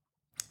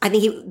 as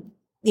he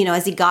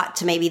got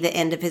to maybe the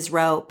end of his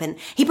rope, and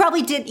he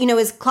probably did,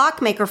 his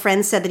clockmaker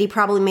friend said that he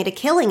probably made a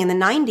killing in the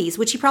 90s,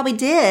 which he probably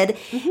did.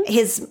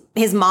 Mm-hmm.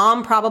 His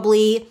mom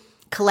probably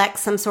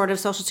collects some sort of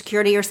Social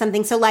Security or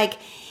something. So like,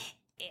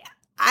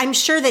 I'm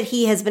sure that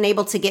he has been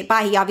able to get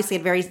by. He obviously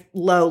had very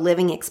low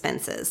living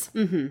expenses.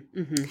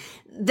 Mm-hmm. Mm-hmm.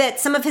 That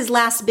some of his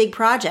last big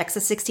projects, a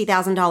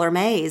 $60,000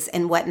 maze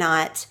and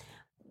whatnot,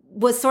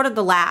 was sort of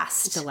the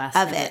last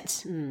of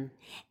it. Mm.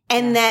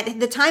 And that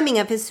the timing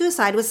of his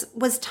suicide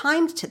was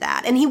timed to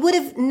that. And he would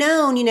have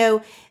known,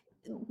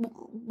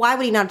 why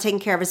would he not have taken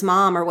care of his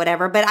mom or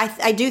whatever? But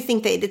I do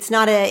think that it's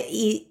not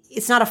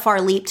a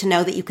far leap to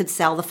know that you could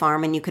sell the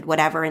farm and you could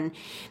whatever, and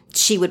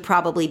she would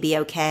probably be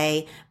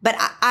okay. But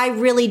I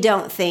really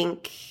don't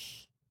think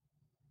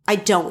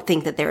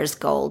that there's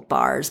gold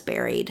bars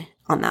buried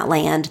on that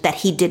land that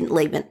he didn't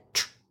leave in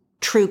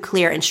true,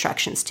 clear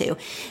instructions to.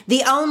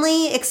 The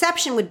only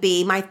exception would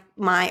be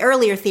my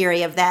earlier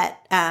theory of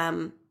that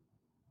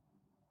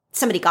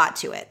somebody got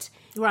to it.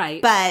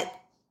 Right. But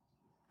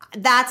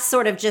that's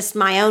sort of just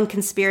my own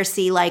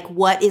conspiracy, like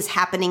what is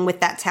happening with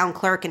that town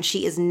clerk, and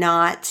she is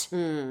not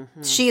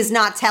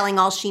telling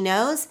all she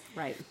knows.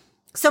 Right.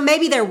 So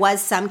maybe there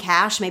was some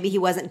cash. Maybe he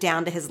wasn't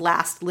down to his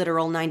last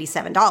literal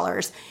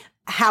 $97.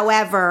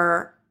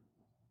 However,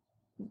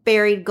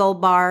 buried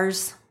gold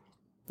bars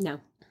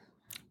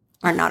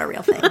are not a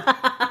real thing.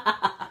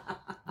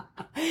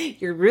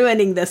 You're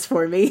ruining this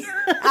for me.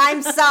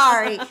 I'm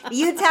sorry.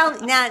 You tell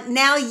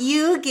now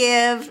you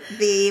give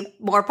the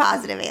more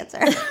positive answer.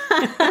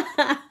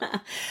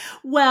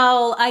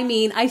 Well, I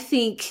mean, I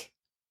think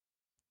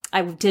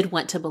I did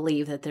want to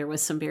believe that there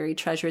was some buried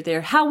treasure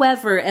there.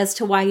 However, as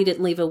to why he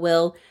didn't leave a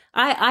will,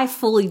 I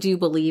fully do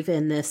believe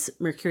in this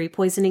mercury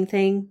poisoning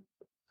thing.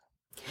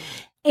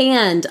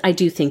 And I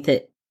do think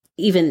that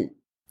even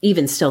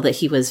still that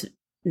he was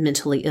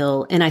mentally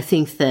ill. And I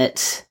think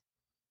that,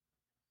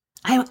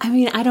 I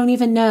mean, I don't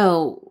even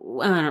know.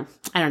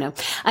 I don't know.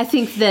 I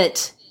think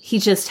that he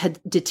just had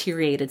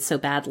deteriorated so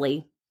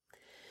badly.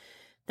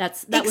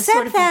 That was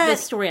sort of the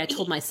story I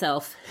told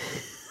myself.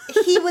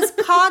 He was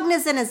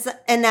cognizant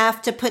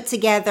enough to put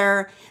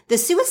together the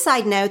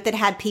suicide note that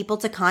had people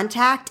to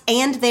contact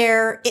and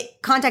their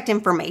contact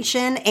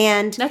information.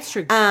 And that's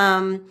true.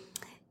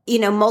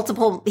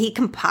 He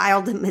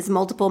compiled his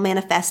multiple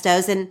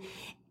manifestos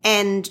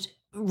and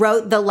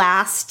wrote the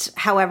last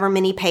however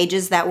many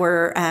pages that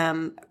were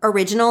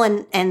original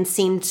and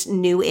seemed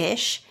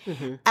new-ish.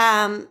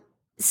 Mm-hmm.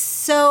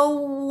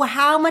 So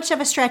how much of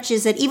a stretch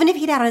is it, even if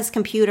he'd had on his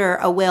computer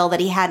a will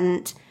that he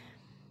hadn't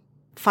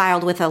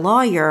filed with a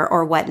lawyer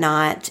or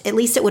whatnot, at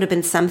least it would have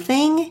been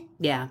something?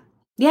 Yeah.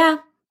 Yeah,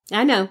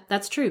 I know.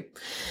 That's true.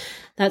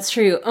 That's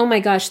true. Oh my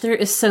gosh, there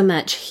is so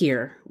much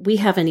here. We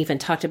haven't even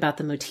talked about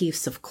the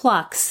motifs of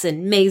clocks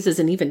and mazes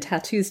and even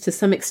tattoos to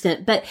some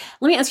extent. But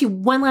let me ask you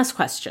one last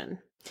question.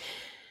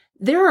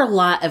 There are a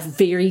lot of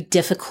very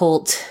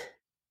difficult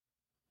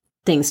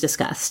things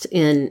discussed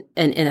in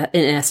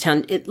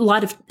S-Town. A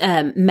lot of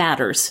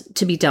matters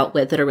to be dealt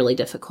with that are really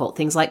difficult.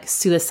 Things like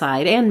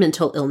suicide and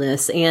mental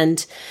illness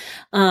and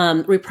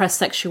repressed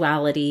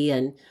sexuality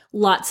and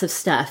lots of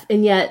stuff.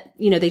 And yet,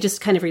 they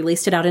just kind of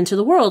released it out into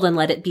the world and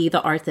let it be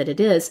the art that it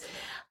is.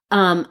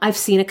 I've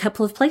seen a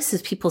couple of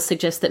places people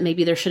suggest that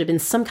maybe there should have been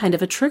some kind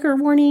of a trigger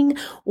warning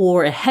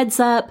or a heads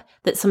up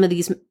that some of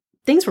these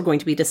things were going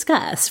to be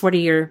discussed. What are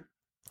your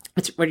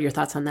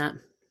thoughts on that?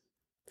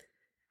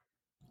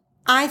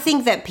 I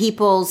think that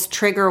people's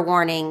trigger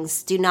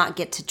warnings do not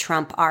get to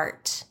trump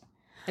art.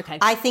 Okay.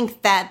 I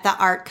think that the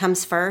art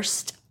comes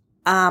first.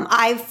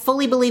 I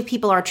fully believe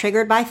people are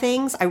triggered by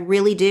things. I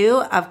really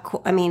do.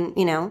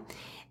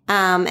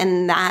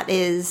 And that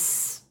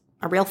is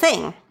a real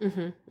thing.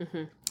 Mm-hmm,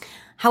 mm-hmm.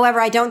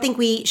 However, I don't think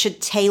we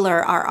should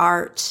tailor our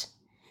art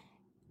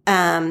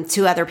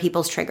to other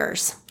people's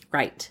triggers.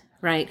 Right.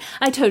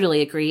 I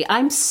totally agree.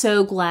 I'm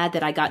so glad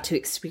that I got to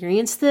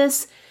experience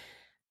this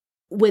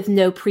with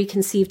no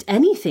preconceived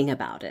anything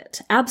about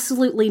it.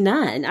 Absolutely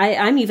none.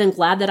 I'm even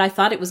glad that I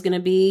thought it was going to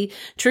be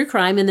true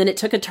crime, and then it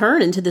took a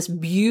turn into this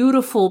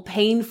beautiful,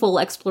 painful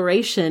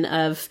exploration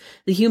of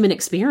the human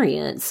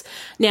experience.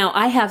 Now,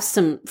 I have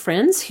some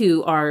friends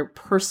who are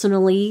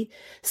personally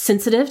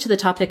sensitive to the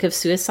topic of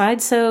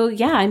suicide, so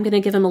yeah, I'm going to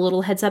give them a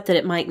little heads up that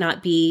it might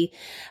not be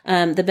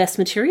the best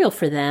material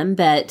for them,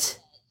 but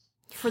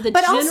for the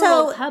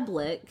general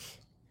public,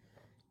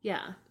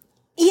 yeah.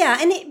 Yeah,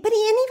 and even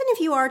if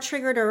you are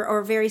triggered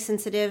or very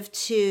sensitive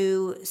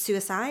to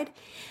suicide,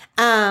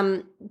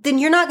 then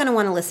you're not going to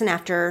want to listen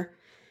after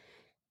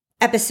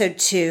episode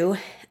 2.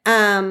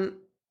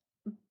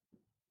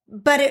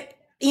 But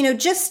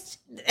just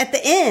at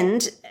the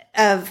end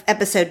of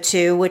episode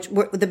 2, which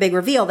the big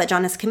reveal that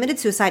John has committed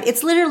suicide,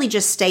 it's literally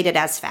just stated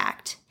as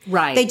fact.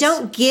 Right. They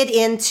don't get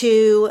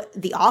into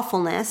the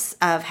awfulness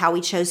of how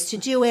he chose to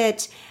do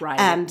it,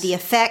 right. The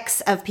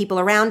effects of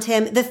people around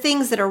him, the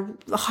things that are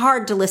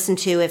hard to listen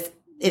to if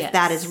yes.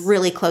 that is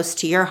really close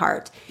to your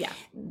heart. Yeah.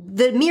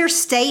 The mere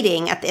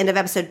stating at the end of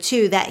episode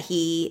 2 that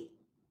he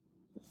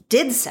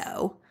did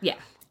so, yeah,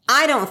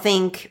 I don't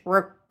think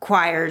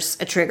requires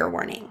a trigger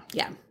warning.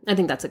 Yeah, I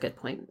think that's a good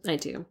point. I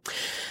do.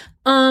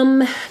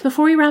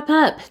 Before we wrap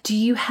up, do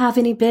you have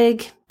any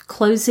big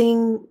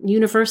closing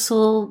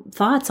universal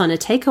thoughts on a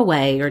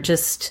takeaway or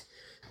just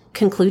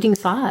concluding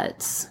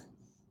thoughts?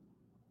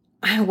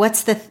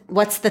 What's the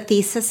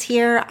thesis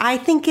here? I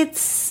think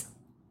it's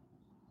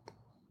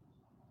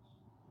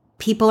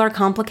people are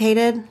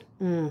complicated.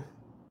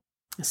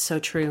 That's so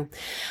true.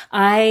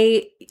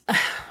 I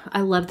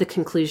love the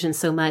conclusion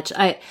so much.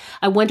 I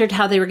wondered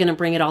how they were going to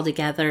bring it all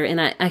together, and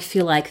I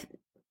feel like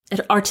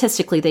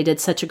artistically they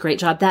did such a great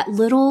job. That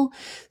little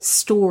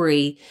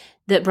story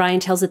that Brian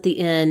tells at the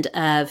end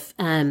of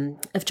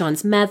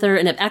John's mother,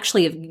 and of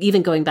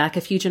even going back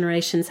a few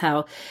generations,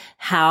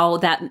 how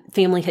that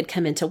family had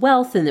come into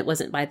wealth, and it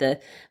wasn't by the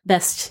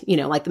best,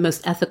 like the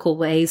most ethical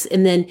ways.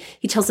 And then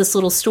he tells this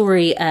little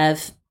story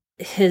of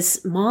his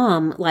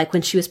mom, like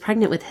when she was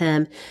pregnant with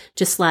him,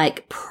 just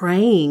like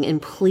praying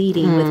and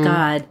pleading with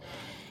God,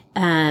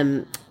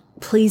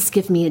 please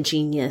give me a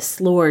genius,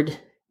 Lord,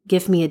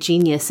 give me a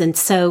genius. And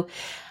so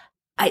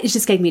it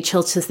just gave me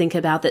chills to think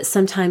about that.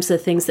 Sometimes the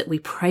things that we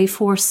pray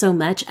for so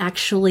much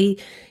actually,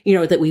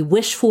 that we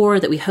wish for,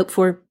 that we hope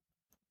for,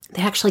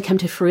 they actually come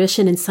to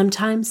fruition. And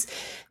sometimes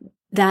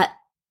that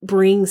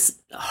brings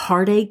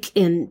heartache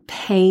and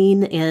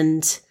pain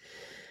and,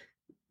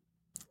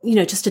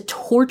 just a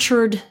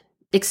tortured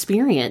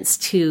experience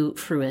to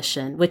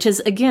fruition, which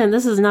is, again,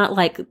 this is not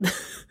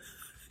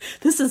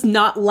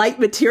light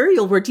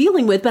material we're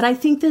dealing with. But I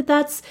think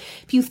that's,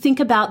 if you think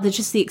about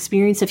just the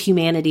experience of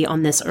humanity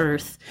on this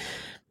earth,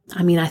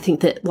 I mean, I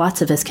think that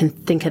lots of us can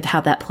think of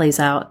how that plays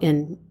out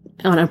on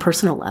a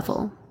personal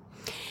level.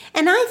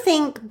 And I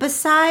think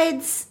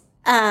besides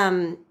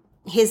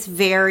his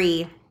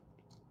very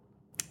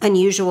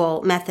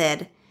unusual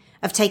method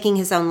of taking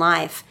his own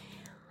life,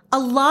 a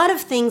lot of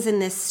things in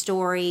this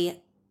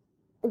story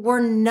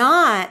were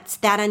not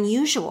that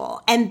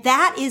unusual. And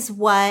that is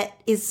what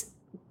is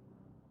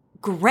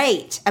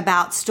great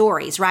about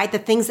stories, right? The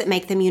things that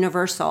make them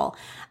universal.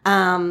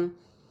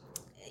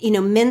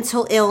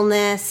 Mental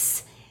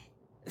illness,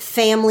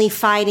 family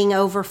fighting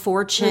over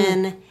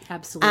fortune.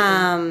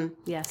 Absolutely.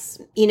 Yes.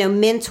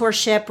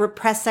 Mentorship,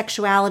 repressed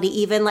sexuality,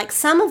 even like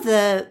some of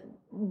the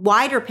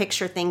wider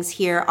picture things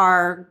here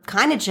are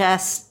kind of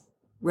just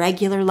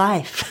regular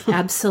life.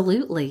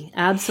 Absolutely.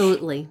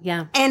 Absolutely.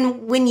 Yeah.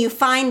 And when you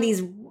find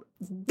these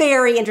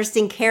very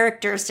interesting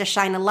characters to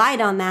shine a light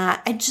on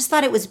that, I just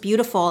thought it was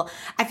beautiful.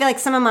 I feel like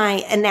some of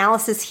my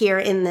analysis here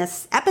in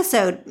this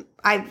episode,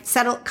 I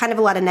said kind of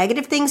a lot of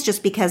negative things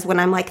just because when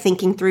I'm like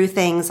thinking through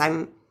things,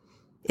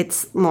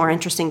 it's more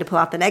interesting to pull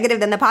out the negative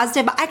than the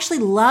positive. But I actually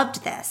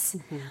loved this.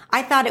 Mm-hmm.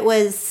 I thought it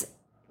was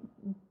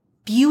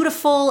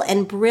beautiful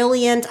and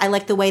brilliant. I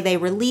like the way they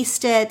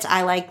released it.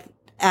 I like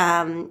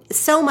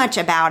so much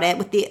about it,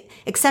 with the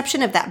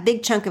exception of that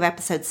big chunk of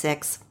episode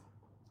 6.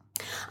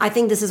 I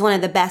think this is one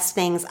of the best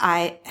things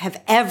I have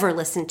ever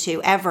listened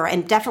to, ever,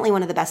 and definitely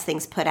one of the best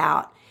things put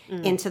out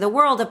into the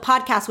world of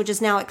podcasts, which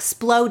is now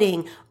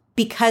exploding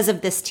because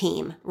of this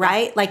team,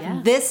 right?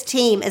 Like this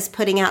team is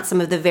putting out some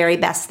of the very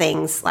best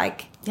things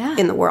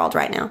in the world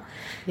right now.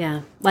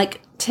 Yeah.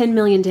 Like 10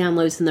 million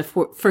downloads in the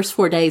first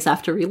 4 days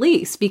after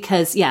release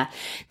because,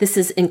 this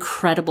is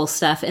incredible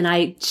stuff. And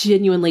I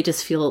genuinely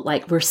just feel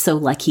like we're so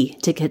lucky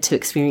to get to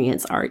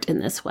experience art in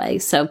this way.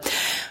 So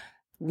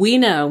we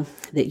know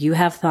that you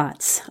have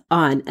thoughts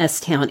on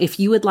S-Town. If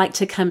you would like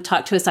to come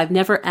talk to us, I've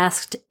never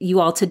asked you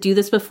all to do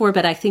this before,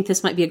 but I think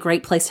this might be a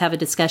great place to have a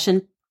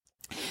discussion.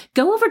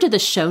 Go over to the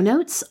show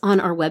notes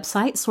on our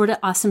website,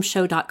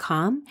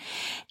 sortaawesomeshow.com,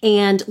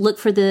 and look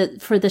for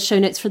the show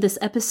notes for this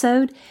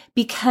episode,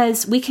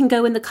 because we can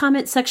go in the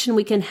comment section.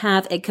 We can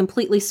have a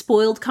completely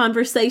spoiled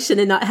conversation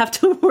and not have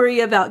to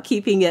worry about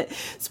keeping it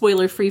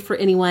spoiler free for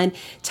anyone.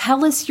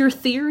 Tell us your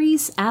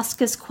theories,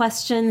 ask us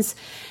questions,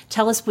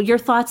 tell us your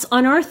thoughts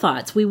on our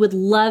thoughts. We would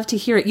love to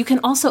hear it. You can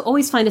also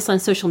always find us on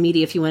social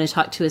media if you want to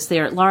talk to us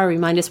there. Laura,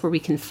 remind us where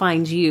we can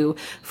find you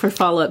for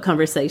follow-up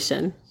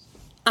conversation.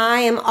 I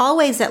am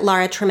always at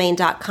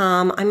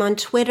lauratremaine.com. I'm on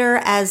Twitter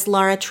as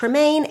Laura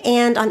Tremaine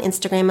and on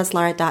Instagram as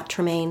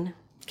Laura.Tremaine.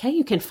 Okay,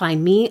 you can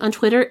find me on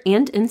Twitter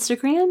and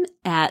Instagram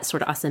at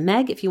Sorta Awesome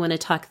Meg if you want to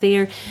talk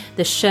there.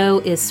 The show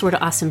is Sorta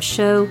Awesome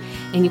Show,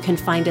 and you can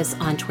find us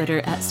on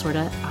Twitter at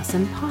Sorta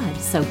Awesome Pod.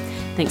 So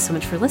thanks so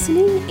much for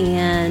listening,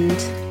 and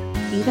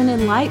even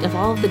in light of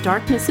all of the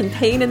darkness and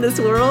pain in this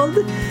world,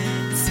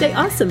 stay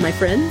awesome, my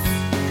friends.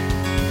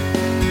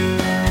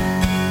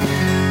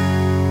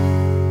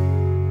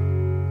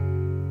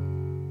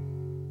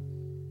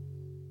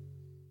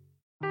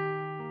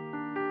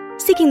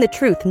 Seeking the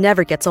truth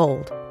never gets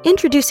old.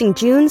 Introducing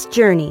June's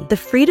Journey, the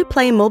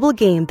free-to-play mobile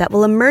game that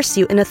will immerse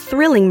you in a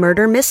thrilling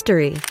murder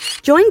mystery.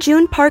 Join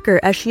June Parker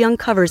as she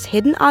uncovers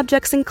hidden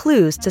objects and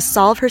clues to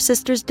solve her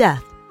sister's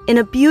death in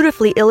a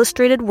beautifully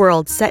illustrated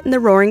world set in the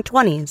Roaring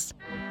 '20s.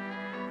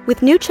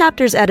 With new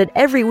chapters added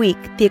every week,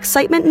 the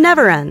excitement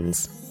never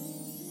ends.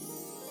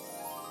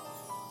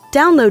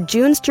 Download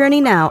June's Journey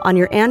now on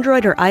your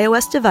Android or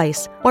iOS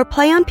device, or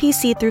play on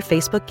PC through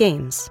Facebook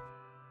Games.